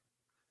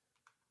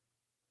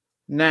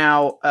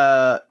 Now,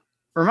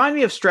 remind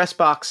me of stress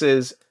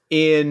boxes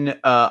in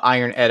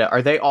Iron Edda.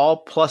 Are they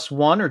all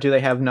 +1, or do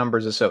they have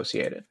numbers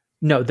associated?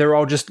 No, they're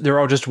all just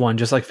 1,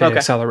 just like Fate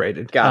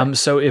Accelerated. Got it.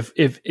 So if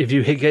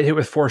you get hit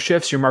with 4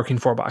 shifts, you're marking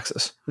 4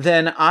 boxes.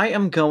 Then I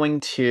am going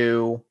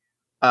to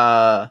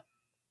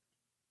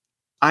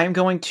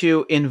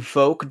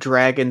invoke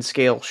Dragon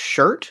Scale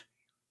Shirt.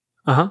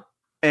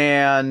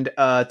 And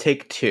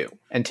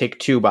take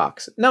 2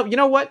 boxes. No, you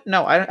know what?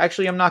 No,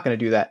 I'm not going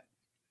to do that.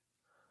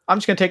 I'm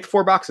just going to take the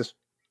 4 boxes.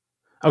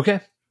 Okay.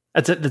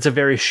 That's a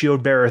very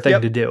shield bearer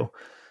thing to do.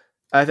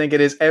 I think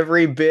it is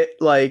every bit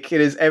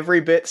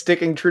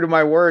sticking true to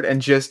my word, and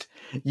just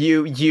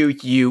you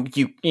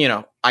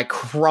know, I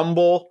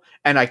crumble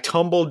and I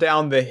tumble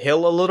down the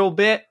hill a little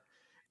bit,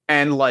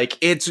 and like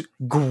it's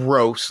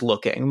gross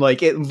looking.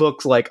 Like it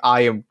looks like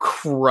I am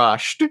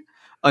crushed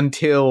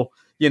until,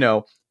 you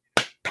know,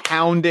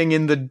 pounding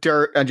in the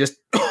dirt and just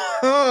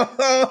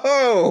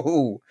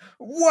oh,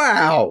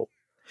 wow.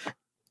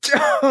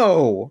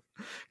 Oh,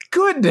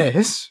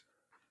 goodness.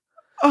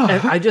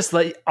 And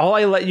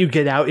I let you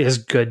get out is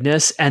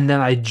goodness, and then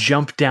I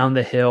jump down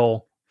the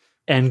hill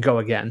and go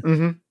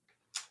again.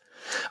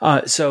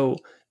 So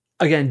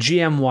again,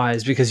 GM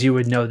wise, because you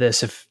would know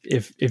this if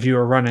you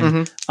were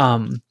running,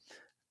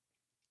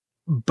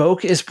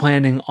 Boke is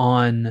planning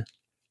on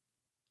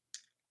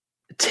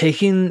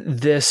taking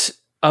this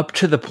up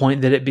to the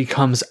point that it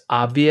becomes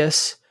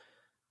obvious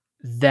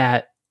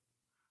that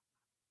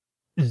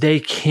they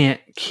can't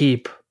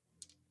keep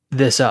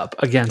this up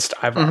against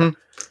Ivar.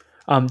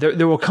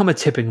 There will come a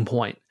tipping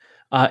point.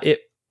 It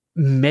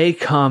may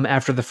come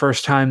after the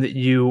first time that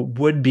you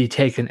would be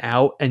taken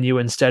out, and you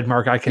instead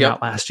mark I can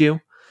outlast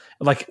you.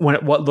 Like when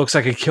what looks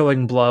like a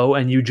killing blow,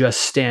 and you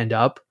just stand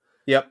up.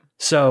 Yep.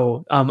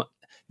 So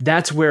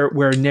that's where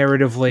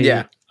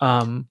narratively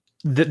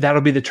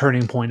that'll be the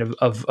turning point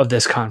of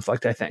this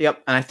conflict, I think.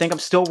 Yep, and I think I'm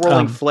still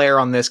rolling flair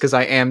on this because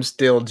I am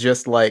still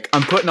just like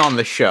I'm putting on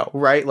the show,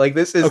 right? Like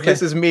this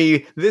is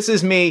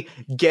me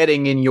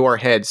getting in your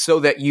head so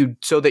that you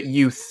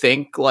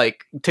think,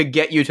 like, to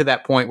get you to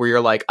that point where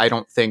you're like, I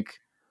don't think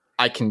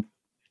I can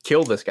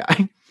kill this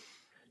guy.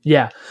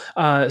 Yeah.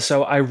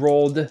 So I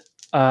rolled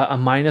a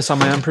minus on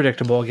my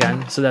unpredictable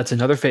again, so that's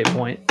another fate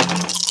point.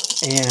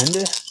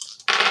 And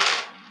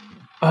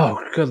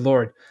oh, good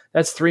lord,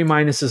 that's 3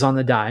 minuses on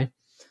the dice.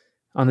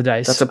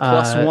 That's a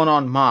 +1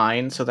 on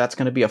mine, so that's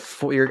going to be a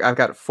 4. I've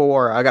got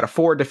a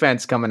 4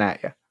 defense coming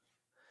at you.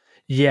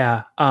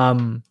 Yeah.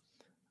 I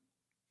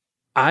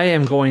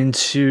am going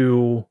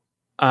to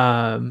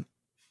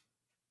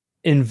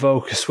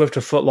invoke Swift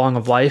of Footlong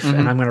of Life,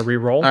 and I'm going to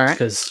reroll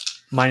because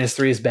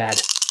 -3 is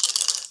bad.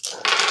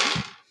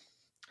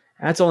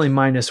 That's only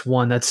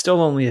 -1. That's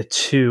still only a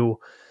 2.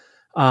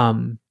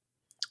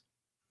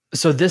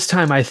 So this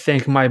time I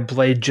think my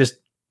blade just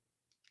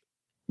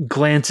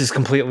glances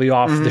completely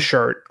off the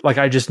shirt. Like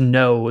I just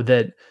know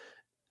that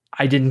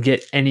I didn't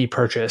get any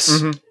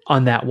purchase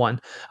on that one.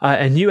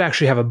 And you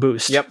actually have a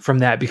boost from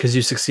that because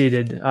you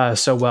succeeded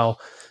so well.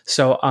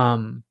 So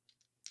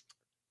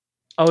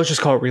let's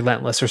just call it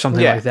Relentless or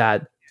something like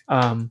that.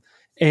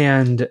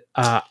 And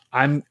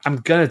I'm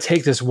gonna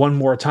take this one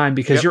more time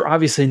because you're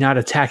obviously not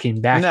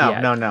attacking back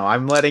yet. No.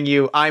 I'm letting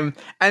you. And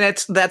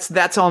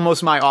that's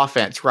almost my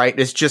offense, right?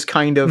 It's just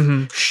kind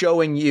of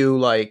showing you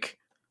like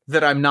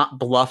that I'm not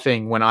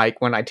bluffing when I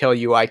tell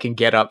you I can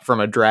get up from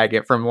a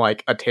dragon, from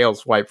like a tail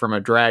swipe from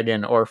a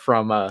dragon, or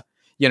from a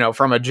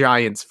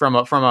giant's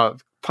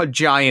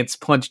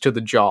punch to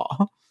the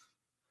jaw.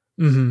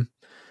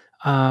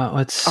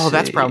 Let's see. Oh,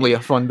 that's probably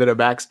a fun bit of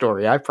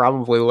backstory. I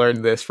probably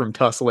learned this from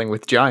tussling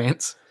with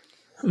giants.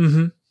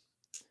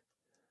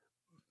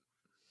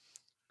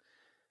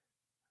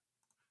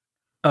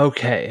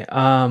 Okay.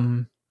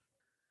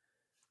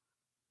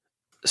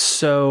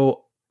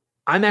 So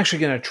I'm actually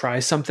going to try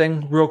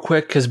something real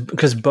quick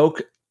because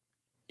Boke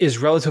is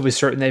relatively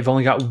certain they've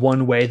only got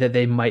one way that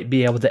they might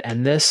be able to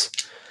end this.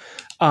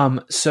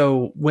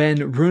 So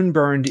when Rune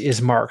Burned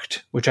is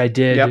marked, which I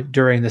did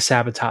during the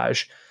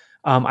sabotage,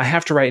 I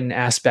have to write an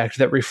aspect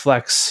that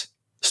reflects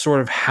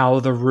sort of how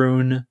the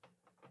rune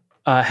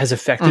has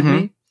affected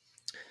me.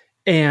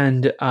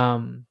 And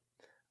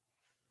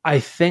I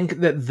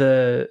think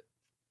that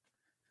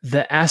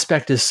the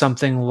aspect is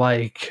something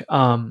like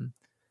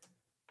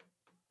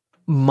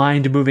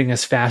mind moving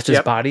as fast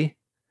as body,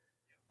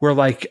 where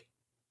like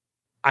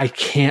I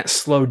can't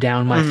slow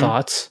down my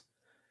thoughts.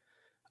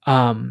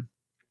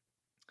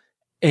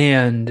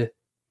 And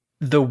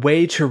the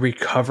way to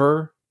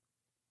recover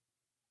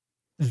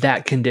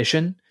that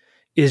condition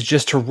is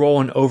just to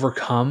roll and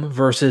overcome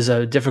versus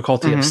a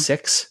difficulty of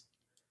 6.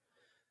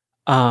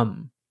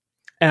 And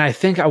I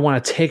think I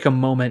want to take a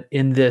moment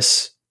in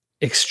this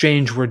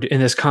exchange in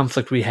this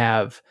conflict we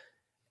have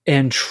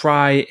and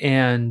try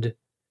and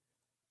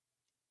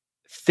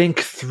think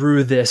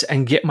through this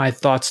and get my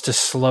thoughts to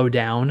slow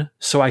down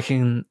so I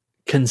can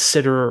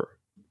consider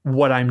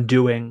what I'm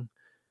doing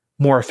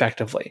more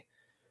effectively.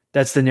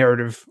 That's the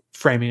narrative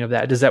framing of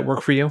that. Does that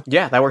work for you?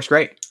 Yeah, that works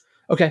great.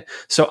 Okay,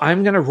 so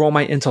I'm going to roll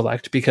my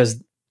intellect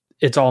because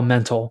it's all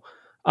mental,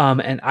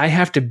 and I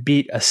have to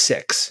beat a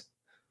 6,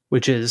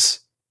 which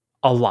is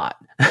a lot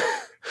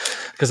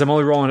because I'm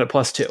only rolling at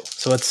 +2.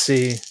 So let's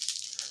see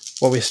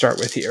what we start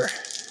with here.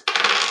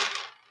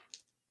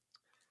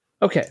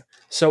 Okay,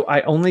 so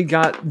I only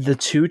got the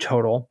 2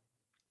 total,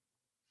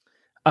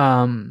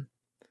 and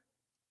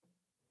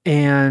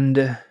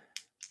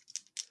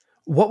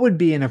what would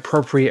be an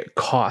appropriate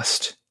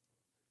cost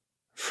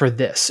for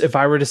this if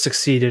I were to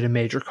succeed at a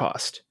major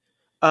cost?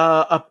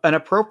 An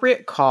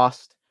appropriate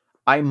cost,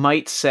 I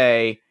might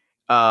say,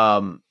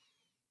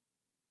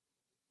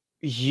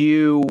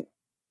 you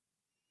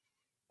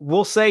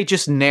will say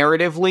just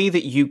narratively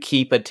that you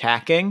keep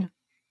attacking,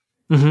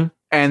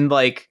 and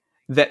like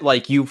that,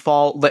 like you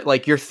fall, that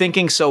like you're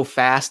thinking so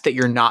fast that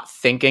you're not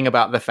thinking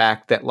about the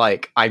fact that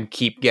like I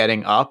keep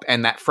getting up,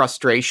 and that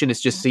frustration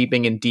is just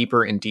seeping in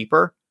deeper and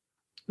deeper.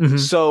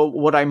 So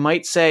what I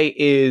might say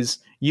is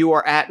you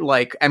are at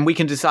like, and we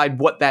can decide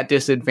what that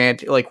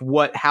disadvantage, like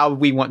how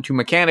we want to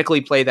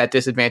mechanically play that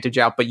disadvantage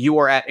out, but you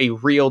are at a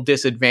real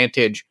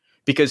disadvantage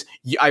because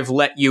I've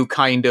let you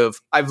kind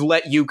of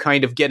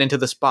get into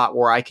the spot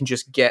where I can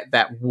just get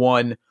that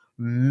one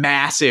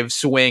massive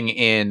swing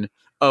in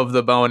of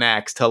the bone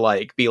axe to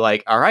like be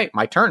like, all right,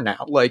 my turn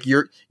now. Like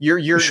you're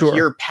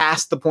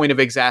past the point of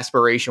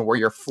exasperation where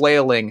you're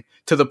flailing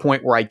to the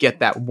point where I get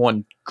that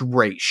one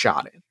great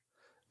shot in.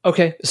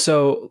 Okay,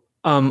 so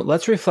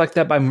let's reflect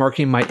that by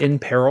marking my in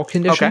peril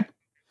condition.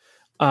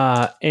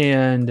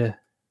 Okay.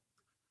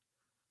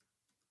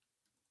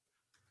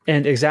 And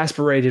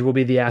exasperated will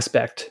be the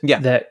aspect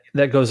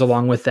that goes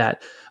along with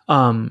that.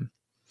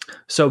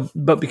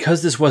 But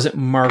because this wasn't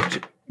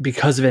marked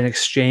because of an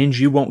exchange,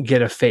 you won't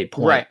get a fate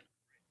point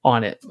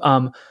on it.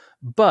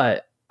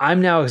 But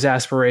I'm now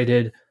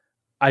exasperated.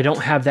 I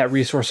don't have that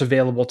resource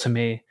available to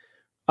me.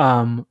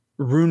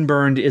 Rune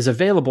Burned is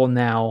available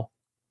now.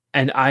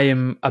 and I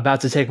am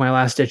about to take my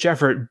last ditch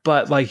effort,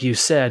 but like you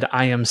said,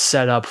 I am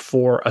set up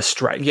for a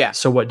strike. Yeah.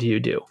 So what do you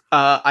do?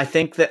 I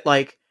think that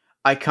like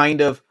I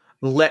kind of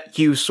let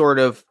you sort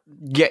of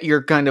get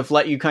your kind of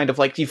let you kind of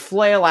like you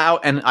flail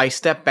out, and I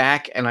step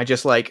back and I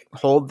just like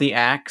hold the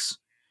axe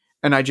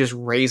and I just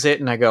raise it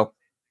and I go,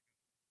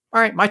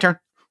 all right, my turn.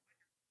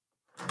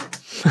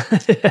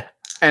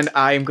 And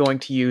I'm going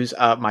to use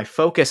my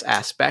focus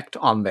aspect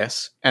on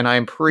this, and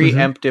I'm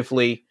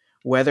preemptively,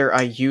 whether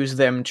I use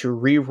them to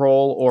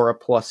re-roll or a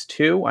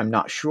 +2, I'm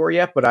not sure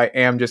yet, but I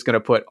am just going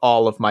to put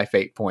all of my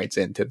fate points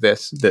into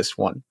this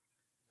one.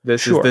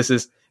 This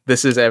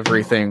is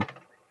everything.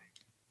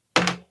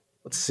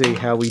 Let's see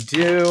how we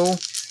do.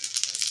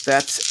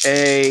 That's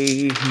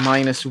a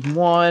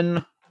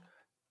 -1.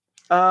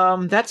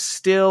 That's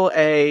still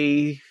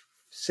a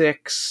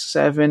 6,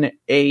 7,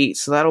 8.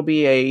 So that'll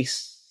be a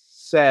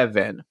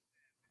 7.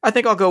 I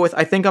think I'm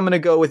going to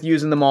go with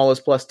using them all as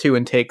 +2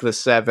 and take the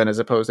 7 as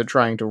opposed to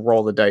trying to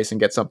roll the dice and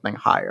get something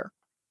higher.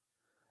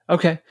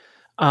 Okay.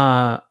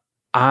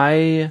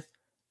 I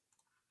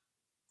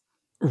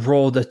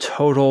rolled a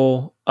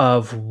total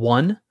of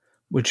 1,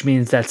 which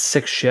means that's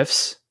 6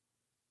 shifts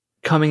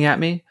coming at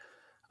me.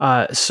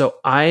 So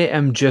I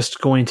am just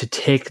going to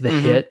take the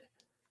hit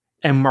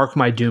and mark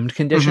my doomed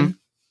condition.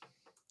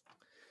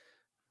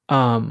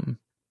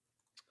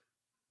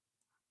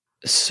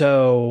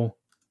 So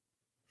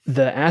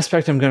the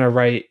aspect I'm going to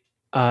write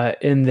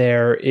in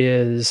there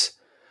is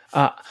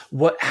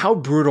how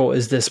brutal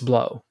is this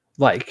blow?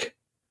 Like,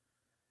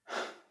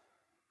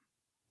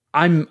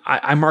 I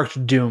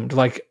marked doomed.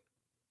 Like,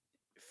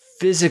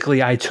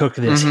 physically, I took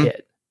this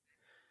hit.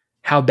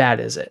 How bad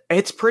is it?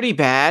 It's pretty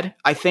bad.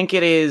 I think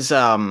it is.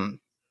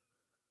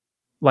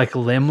 Like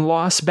limb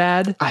loss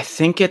bad? I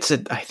think it's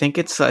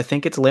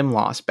limb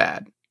loss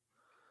bad.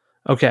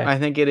 Okay. I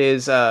think it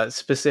is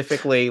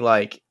specifically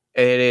like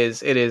it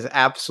is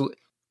absolutely.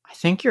 I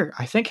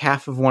think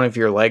half of one of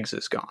your legs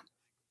is gone.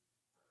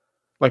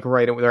 Like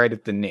right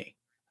at the knee.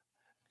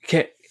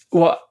 Okay.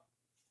 Well,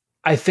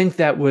 I think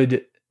that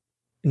would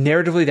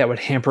narratively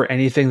hamper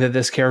anything that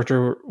this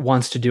character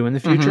wants to do in the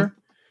future.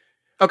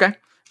 Okay.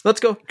 Let's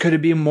go. Could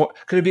it be a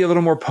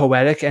little more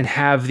poetic and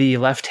have the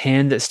left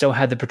hand that still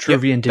had the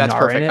Petruvian dinar that's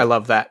perfect. in it? I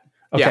love that.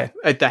 Okay.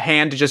 Yeah, the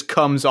hand just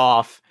comes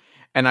off,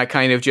 and I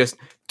kind of just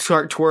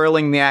start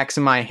twirling the axe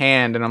in my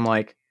hand, and I'm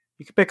like,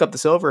 "You can pick up the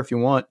silver if you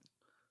want.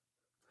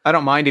 I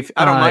don't mind if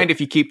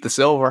you keep the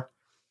silver.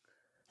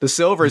 The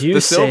silver's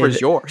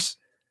yours."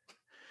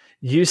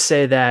 You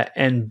say that,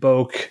 and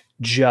Boke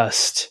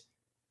just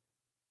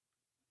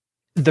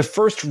the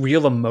first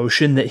real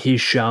emotion that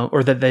he's shown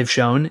or that they've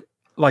shown,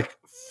 like,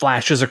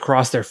 flashes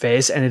across their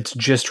face, and it's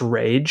just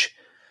rage.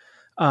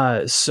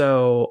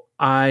 So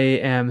I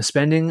am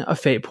spending a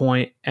fate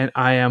point, and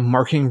I am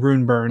marking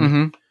Rune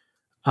Burn.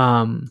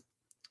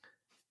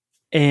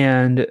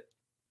 And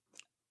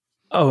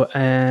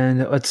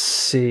let's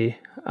see.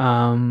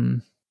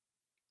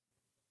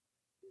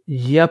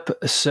 Yep.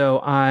 So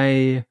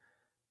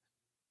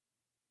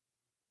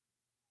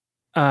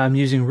I'm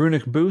using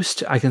Runic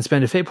Boost. I can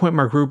spend a fate point,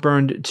 mark Rune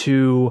Burn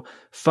to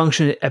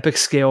function at epic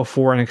scale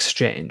for an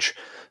exchange.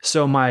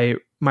 So my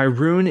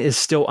rune is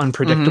still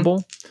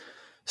unpredictable.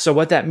 So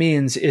what that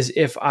means is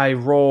if I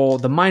roll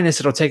the minus,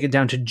 it'll take it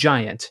down to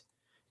giant.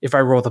 If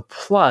I roll the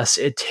plus,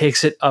 it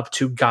takes it up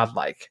to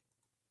godlike,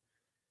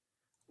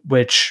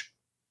 which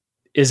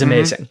is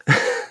amazing.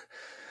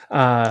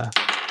 And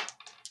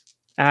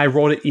I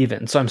rolled it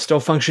even, so I'm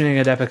still functioning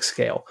at epic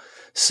scale.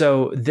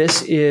 So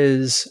this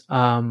is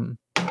 1,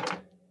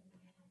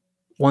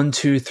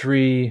 2,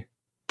 3.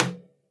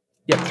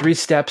 Yeah, 3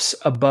 steps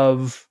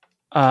above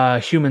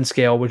human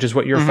scale, which is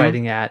what you're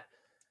fighting at.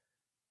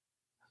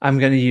 I'm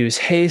going to use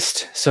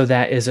haste, so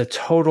that is a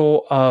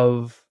total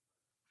of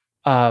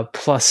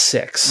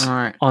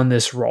 +6 on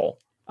this roll,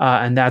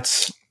 and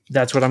that's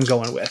what I'm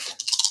going with.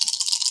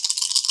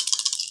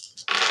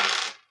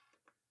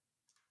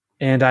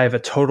 And I have a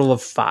total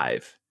of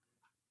 5.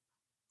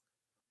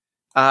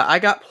 I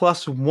got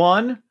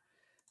 +1,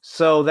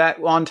 so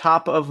that on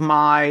top of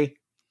my,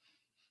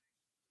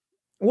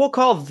 we'll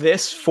call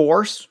this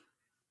force.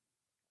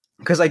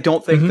 Because I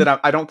don't think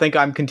I don't think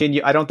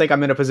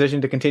I'm in a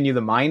position to continue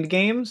the mind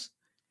games.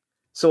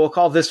 So we'll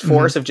call this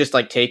force of just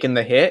like taking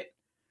the hit,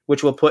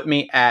 which will put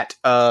me at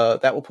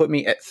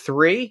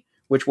 3,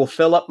 which will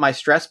fill up my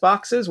stress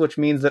boxes, which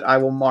means that I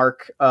will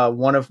mark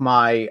one of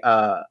my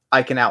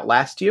I can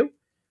outlast you.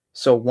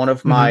 So one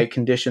of my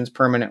conditions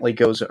permanently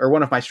goes, or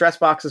one of my stress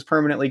boxes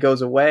permanently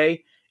goes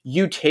away.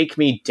 You take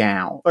me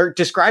down, or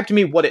describe to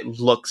me what it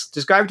looks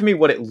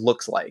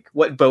like,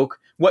 what Boke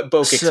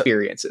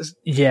experiences.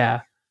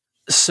 Yeah.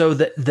 So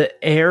the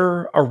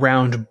air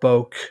around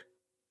Boke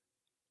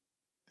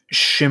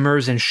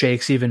shimmers and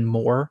shakes even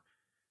more,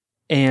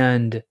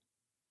 and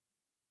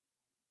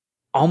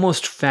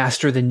almost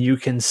faster than you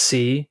can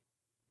see,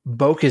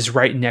 Boke is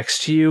right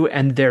next to you,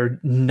 and their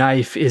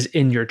knife is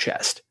in your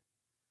chest.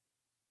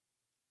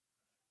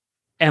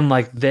 And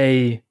like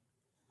they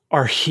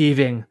are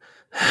heaving,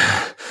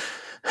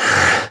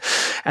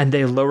 and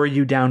they lower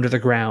you down to the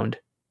ground,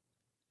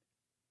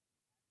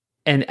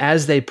 And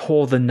as they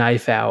pull the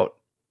knife out,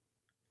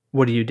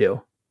 what do you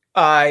do?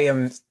 I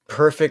am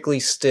perfectly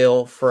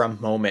still for a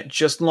moment,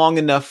 just long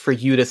enough for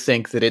you to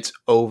think that it's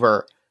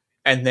over.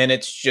 And then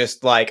it's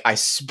just like I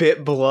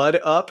spit blood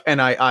up, and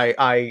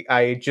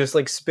I just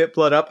like spit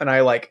blood up, and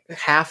I like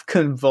half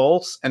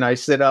convulse, and I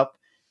sit up.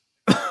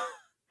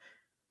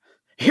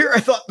 Here I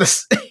thought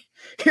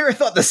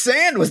the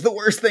sand was the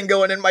worst thing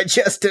going in my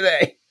chest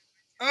today.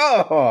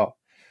 Oh.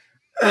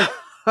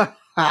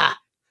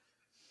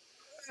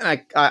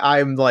 And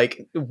I'm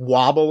like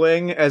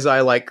wobbling as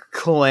I like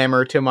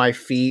clamber to my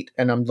feet,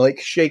 and I'm like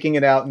shaking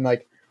it out, and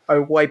like I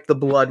wipe the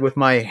blood with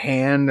my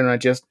hand, and I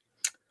just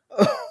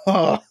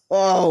oh.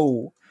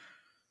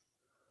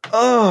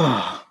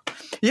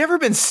 You ever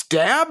been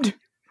stabbed?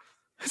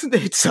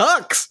 It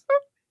sucks.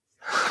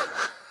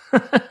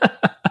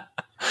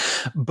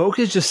 Boke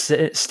is just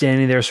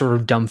standing there sort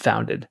of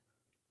dumbfounded.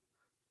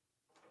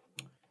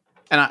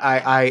 And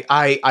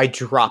I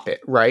drop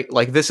it, right?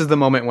 Like, this is the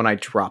moment when I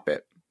drop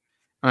it.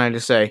 And I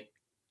just say,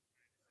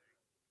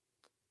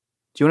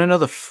 do you want to know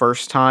the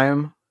first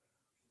time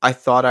I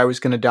thought I was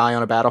going to die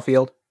on a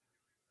battlefield?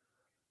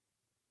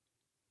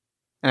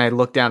 And I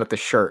look down at the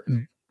shirt.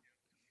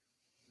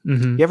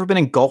 Mm-hmm. You ever been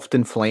engulfed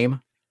in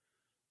flame?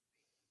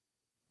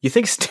 You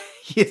think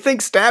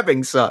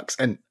stabbing sucks,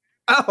 and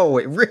oh,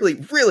 it really,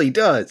 really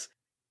does.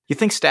 You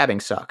think stabbing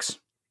sucks.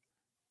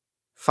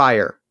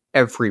 Fire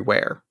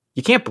everywhere.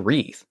 You can't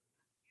breathe.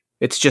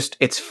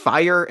 It's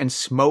fire and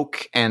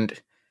smoke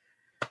and...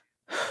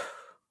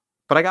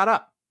 But I got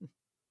up.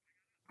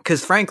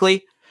 Because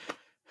frankly,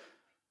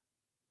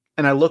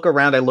 and I look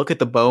around, I look at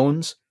the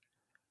bones.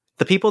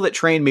 The people that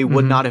trained me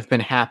would not have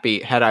been happy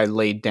had I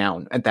laid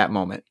down at that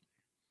moment.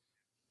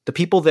 The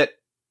people that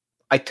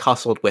I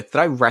tussled with, that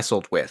I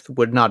wrestled with,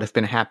 would not have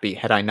been happy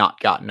had I not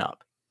gotten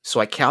up. So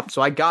I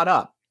got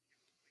up.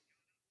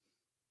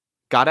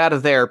 Got out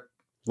of there,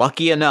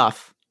 lucky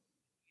enough.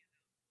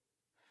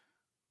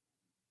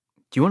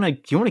 Do you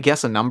want to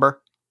guess a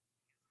number?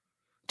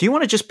 Do you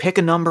want to just pick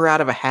a number out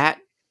of a hat?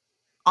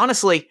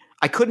 Honestly,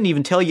 I couldn't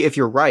even tell you if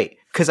you're right,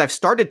 because I've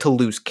started to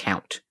lose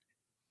count.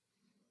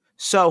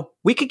 So,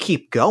 we could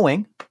keep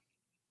going.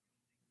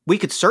 We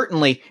could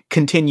certainly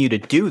continue to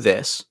do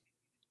this.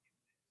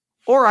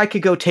 Or I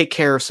could go take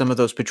care of some of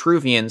those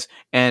Petruvians,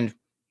 and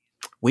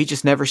we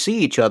just never see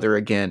each other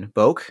again,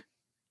 Boke.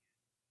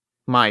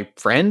 My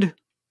friend?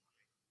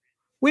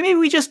 Maybe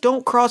we just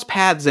don't cross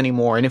paths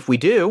anymore, and if we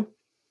do,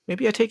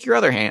 maybe I take your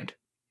other hand.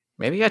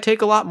 Maybe I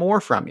take a lot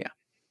more from you.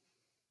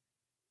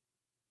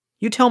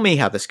 You tell me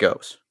how this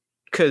goes.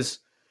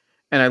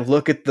 And I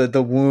look at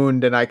the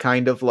wound, and I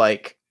kind of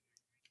like...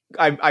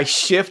 I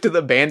shift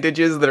the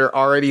bandages that are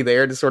already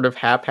there to sort of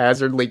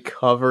haphazardly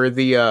cover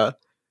the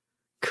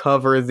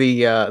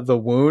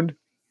wound.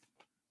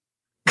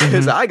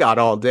 Because I got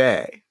all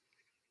day.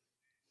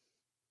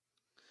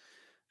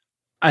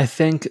 I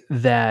think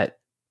that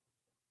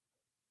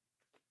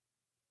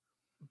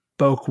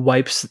Boke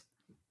wipes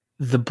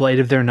the blade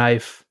of their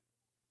knife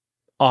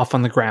off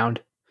on the ground,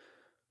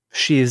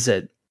 sheathes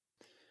it,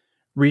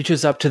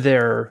 reaches up to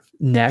their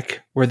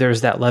neck where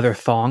there's that leather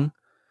thong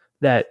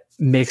that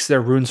makes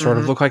their rune sort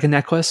of look like a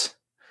necklace,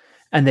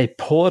 and they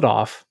pull it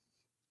off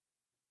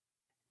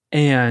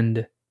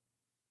and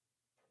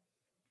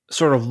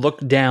sort of look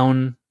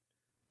down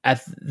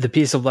at the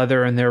piece of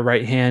leather in their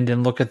right hand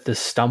and look at the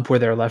stump where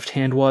their left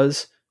hand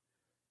was,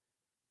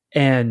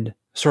 and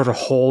sort of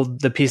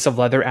hold the piece of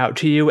leather out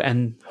to you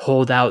and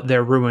hold out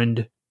their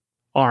ruined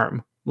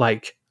arm.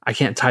 Like, I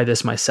can't tie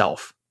this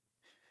myself.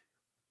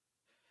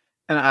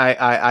 And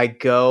I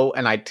go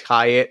and I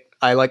tie it.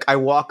 I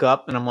walk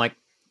up and I'm like,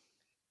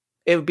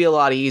 it would be a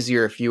lot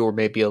easier if you were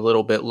maybe a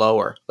little bit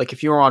lower. Like,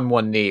 if you were on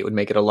one knee, it would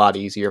make it a lot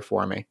easier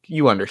for me.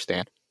 You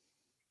understand.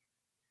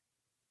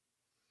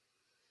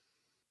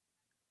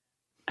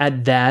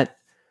 At that,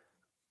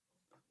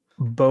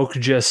 Boke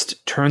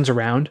just turns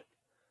around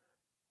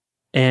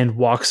and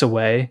walks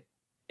away.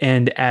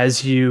 And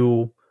as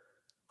you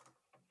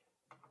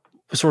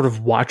sort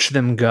of watch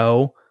them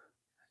go,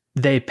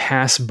 they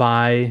pass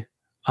by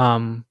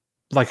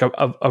like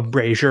a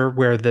brazier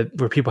where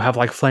people have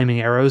like flaming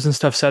arrows and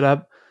stuff set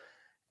up.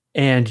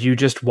 And you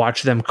just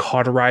watch them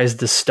cauterize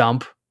the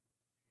stump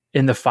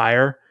in the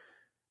fire.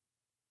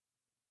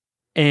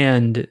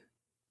 And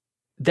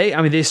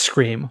they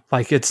scream.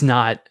 Like, it's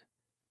not,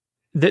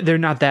 they're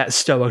not that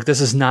stoic. This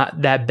is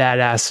not that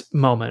badass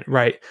moment,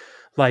 right?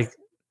 Like,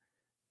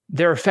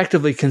 they're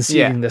effectively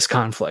conceding this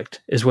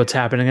conflict is what's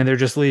happening, and they're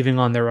just leaving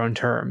on their own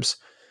terms.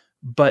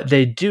 But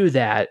they do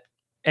that,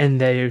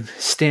 and they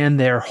stand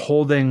there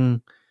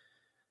holding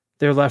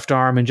their left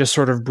arm and just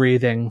sort of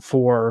breathing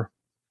for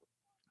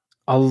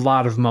a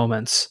lot of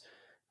moments.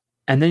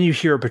 And then you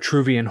hear a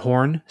Petruvian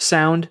horn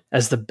sound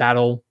as the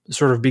battle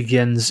sort of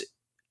begins,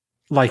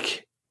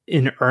 like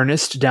in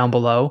earnest down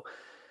below.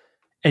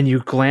 And you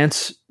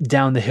glance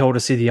down the hill to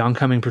see the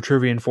oncoming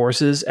Petruvian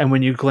forces. And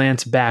when you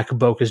glance back,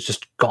 Boke is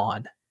just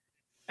gone.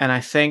 And I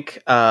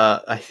think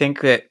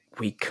that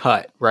we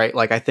cut, right?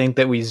 Like, I think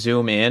that we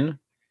zoom in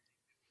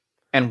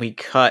and we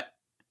cut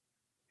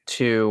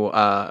to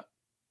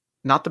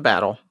not the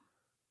battle,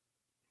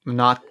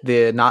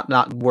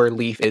 not where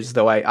Leaf is,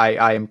 though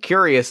I am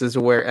curious as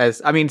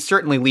to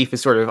certainly Leaf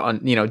is sort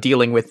of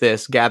dealing with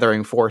this,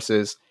 gathering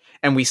forces,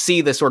 and we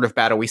see this sort of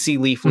battle. We see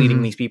Leaf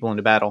leading these people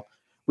into battle.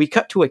 We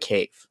cut to a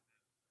cave.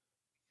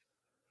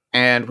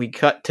 And we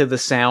cut to the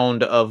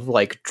sound of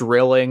like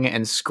drilling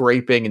and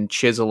scraping and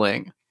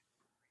chiseling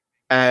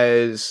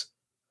as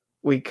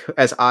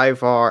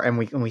Ivar, and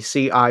we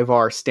see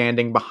Ivar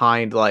standing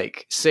behind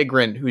like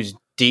Sigrun, who's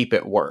deep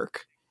at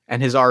work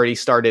and has already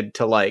started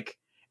to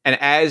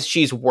and as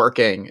she's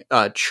working,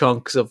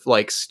 chunks of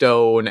like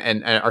stone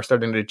and are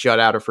starting to jut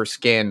out of her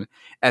skin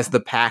as the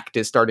pact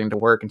is starting to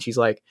work, and she's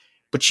like,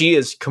 but she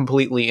is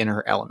completely in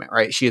her element,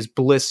 right? She is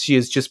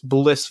just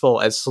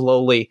blissful as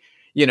slowly.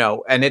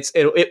 And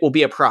it will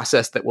be a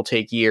process that will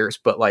take years,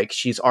 but like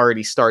she's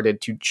already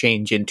started to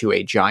change into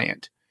a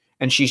giant,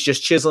 and she's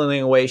just chiseling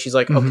away. She's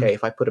like, okay,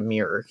 if I put a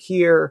mirror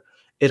here,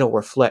 it'll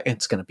reflect.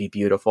 It's going to be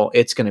beautiful.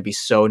 It's going to be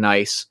so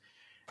nice.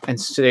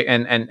 And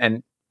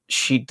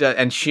she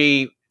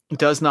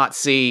does not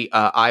see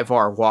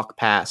Ivar walk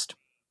past,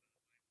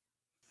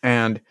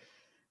 and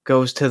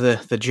goes to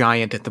the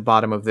giant at the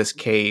bottom of this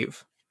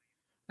cave,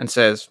 and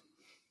says,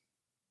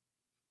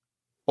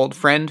 "Old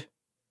friend,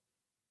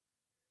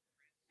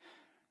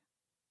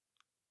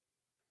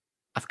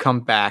 I've come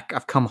back.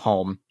 I've come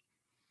home.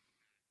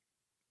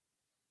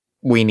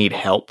 We need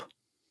help."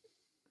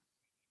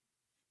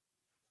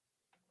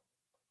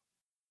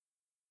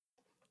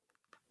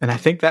 And I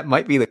think that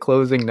might be the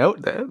closing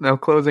note. No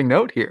closing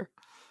note here.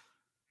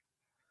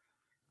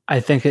 I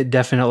think it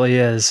definitely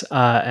is.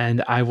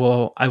 And I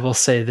will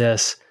say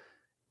this: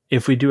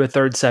 if we do a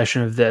third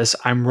session of this,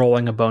 I'm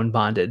rolling a bone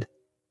bonded,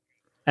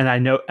 and I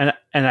know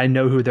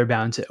who they're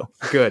bound to.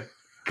 Good.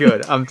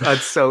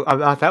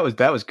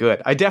 That was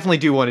good. I definitely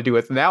do want to do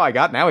it. Now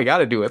we got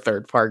to do a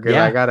third part. Good.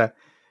 Yeah. I gotta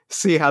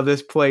see how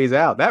this plays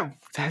out.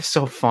 That's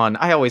so fun.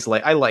 I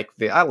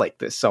like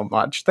this so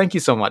much. Thank you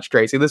so much,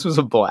 Tracy. This was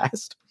a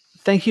blast.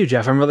 Thank you,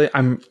 Jeff.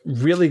 I'm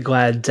really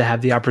glad to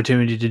have the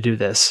opportunity to do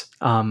this.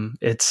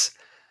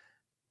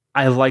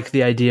 I like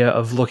the idea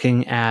of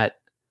looking at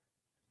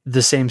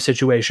the same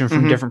situation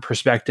from different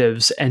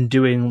perspectives and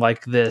doing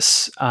like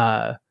this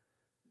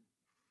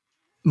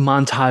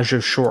montage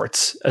of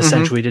shorts,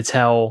 essentially, to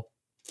tell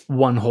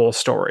one whole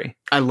story.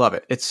 I love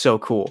it. It's so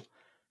cool.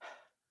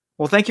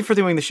 Well, thank you for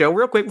doing the show.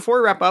 Real quick, before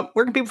we wrap up,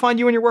 where can people find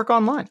you and your work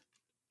online?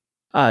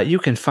 You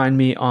can find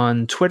me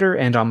on Twitter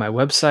and on my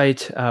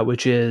website,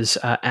 which is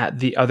at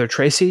The Other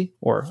Tracy,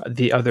 or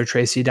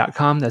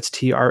theothertracy.com. That's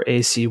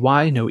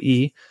TRACY, no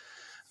E.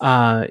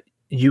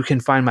 You can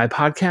find my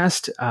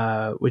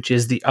podcast, which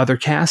is The Other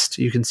Cast.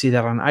 You can see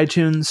that on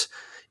iTunes.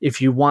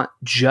 If you want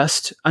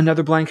just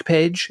another blank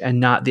page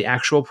and not the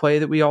actual play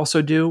that we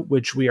also do,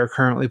 which we are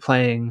currently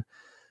playing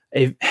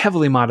a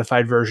heavily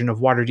modified version of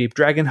Waterdeep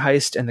Dragon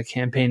Heist, and the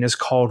campaign is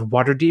called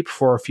Waterdeep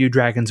for a Few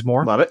Dragons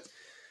More. Love it.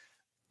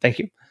 Thank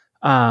you.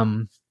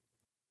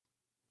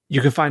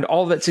 You can find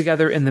all of it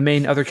together in the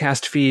main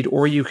Othercast feed,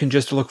 or you can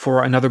just look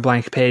for another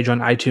blank page on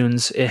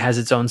iTunes. It has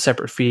its own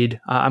separate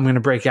feed. I'm going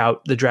to break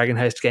out the Dragon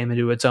Heist game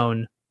into its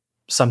own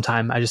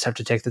sometime. I just have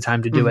to take the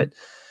time to do it.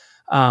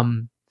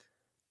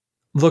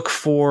 Look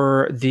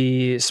for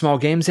the Small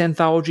Games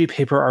Anthology,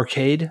 Paper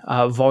Arcade,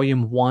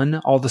 Volume 1.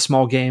 All the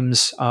small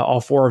games,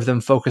 all 4 of them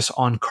focus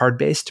on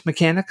card-based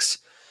mechanics.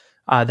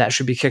 That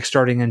should be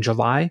kickstarting in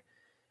July.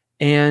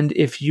 And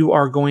if you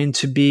are going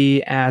to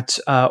be at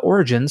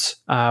Origins,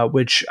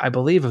 which I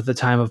believe at the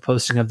time of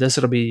posting of this,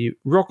 it'll be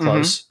real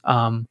close.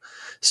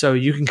 So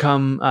you can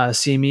come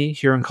see me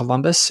here in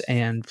Columbus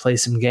and play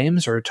some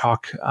games or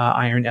talk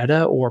Iron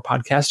Edda or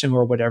podcasting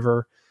or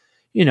whatever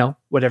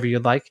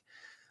you'd like.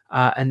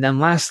 And then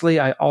lastly,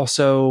 I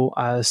also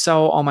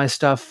sell all my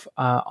stuff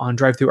on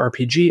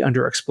DriveThruRPG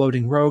under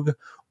Exploding Rogue,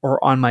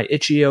 or on my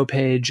itch.io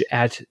page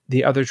at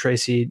The Other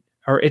Tracy,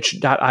 or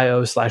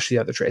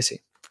itch.io/TheOtherTracy.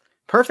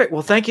 Perfect.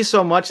 Well, thank you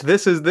so much.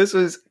 This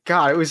is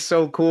God, it was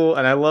so cool,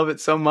 and I love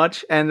it so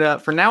much.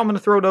 And for now, I'm going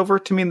to throw it over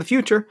to me in the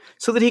future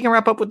so that he can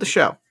wrap up with the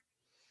show.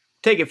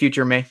 Take it,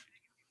 future me.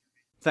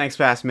 Thanks,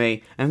 past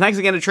me. And thanks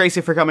again to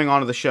Tracy for coming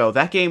on to the show.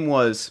 That game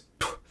was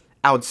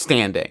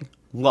outstanding.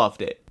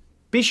 Loved it.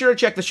 Be sure to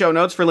check the show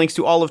notes for links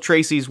to all of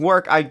Tracy's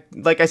work.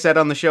 Like I said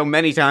on the show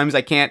many times,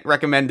 I can't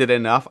recommend it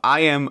enough. I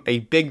am a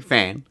big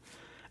fan.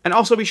 And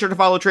also be sure to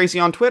follow Tracy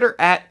on Twitter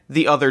at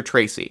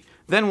TheOtherTracy.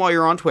 Then while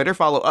you're on Twitter,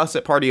 follow us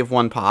at Party of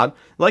One Pod.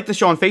 Like the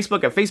show on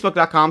Facebook at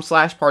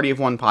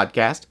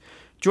facebook.com/PartyOfOnePodcast.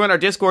 Join our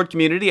Discord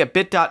community at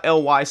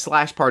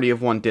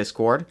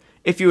bit.ly/PartyOfOneDiscord.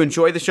 If you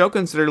enjoy the show,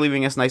 consider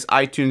leaving us a nice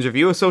iTunes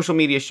review, a social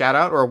media shout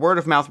out, or a word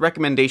of mouth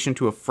recommendation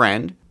to a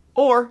friend.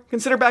 Or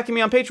consider backing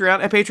me on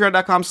Patreon at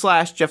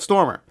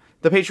patreon.com/JeffStormer.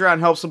 The Patreon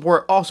helps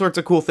support all sorts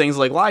of cool things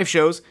like live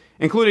shows,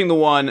 including the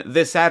one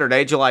this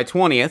Saturday, July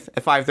 20th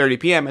at 5:30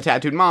 p.m. at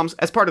Tattooed Moms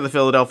as part of the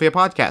Philadelphia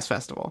Podcast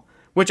Festival,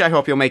 which I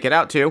hope you'll make it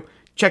out to.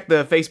 Check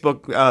the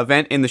Facebook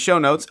event in the show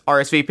notes,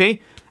 RSVP,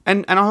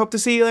 and I hope to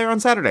see you there on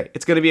Saturday.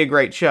 It's going to be a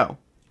great show.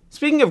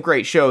 Speaking of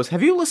great shows,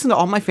 have you listened to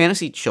All My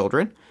Fantasy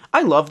Children?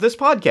 I love this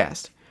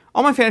podcast.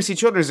 All My Fantasy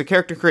Children is a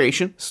character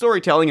creation,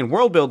 storytelling, and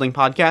world-building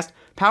podcast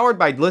powered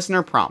by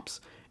listener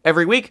prompts.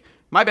 Every week,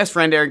 my best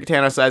friend Aaron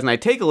Catano says, and I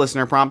take a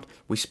listener prompt,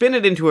 we spin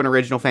it into an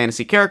original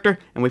fantasy character,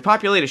 and we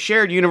populate a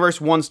shared universe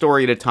one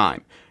story at a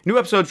time. New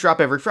episodes drop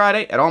every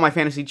Friday at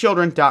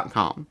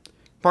allmyfantasychildren.com.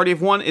 Party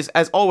of One is,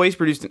 as always,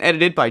 produced and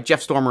edited by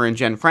Jeff Stormer and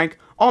Jen Frank.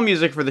 All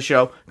music for the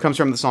show comes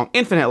from the song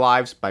Infinite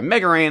Lives by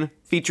Mega Ran,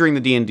 featuring the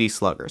D&D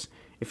Sluggers.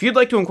 If you'd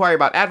like to inquire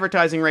about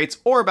advertising rates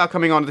or about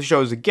coming on to the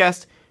show as a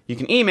guest, you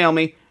can email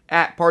me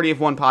at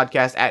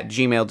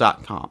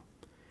partyofonepodcast@gmail.com.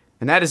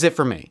 And that is it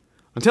for me.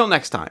 Until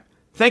next time,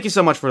 thank you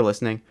so much for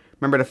listening.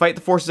 Remember to fight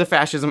the forces of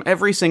fascism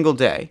every single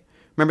day.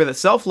 Remember that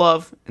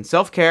self-love and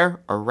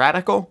self-care are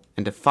radical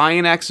and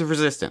defiant acts of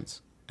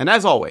resistance. And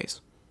as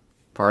always,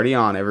 party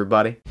on,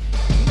 everybody.